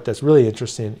the part that's really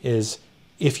interesting, is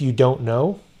if you don't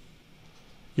know,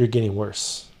 you're getting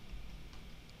worse.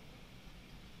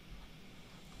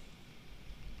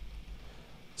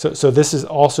 So this is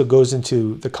also goes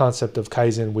into the concept of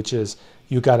Kaizen, which is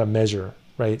you got to measure,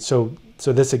 right? So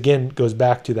this again goes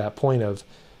back to that point of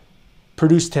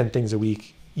produce 10 things a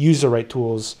week, use the right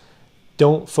tools,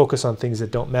 don't focus on things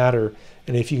that don't matter.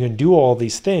 And if you can do all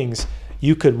these things,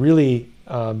 you could really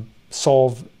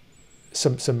solve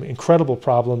some incredible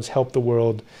problems, help the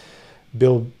world,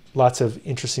 build lots of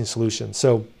interesting solutions.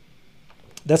 So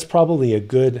that's probably a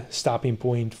good stopping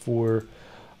point for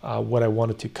what I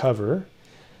wanted to cover.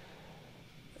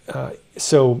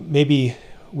 So maybe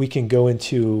we can go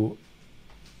into,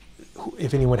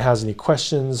 if anyone has any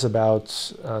questions about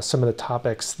some of the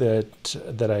topics that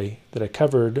I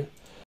covered.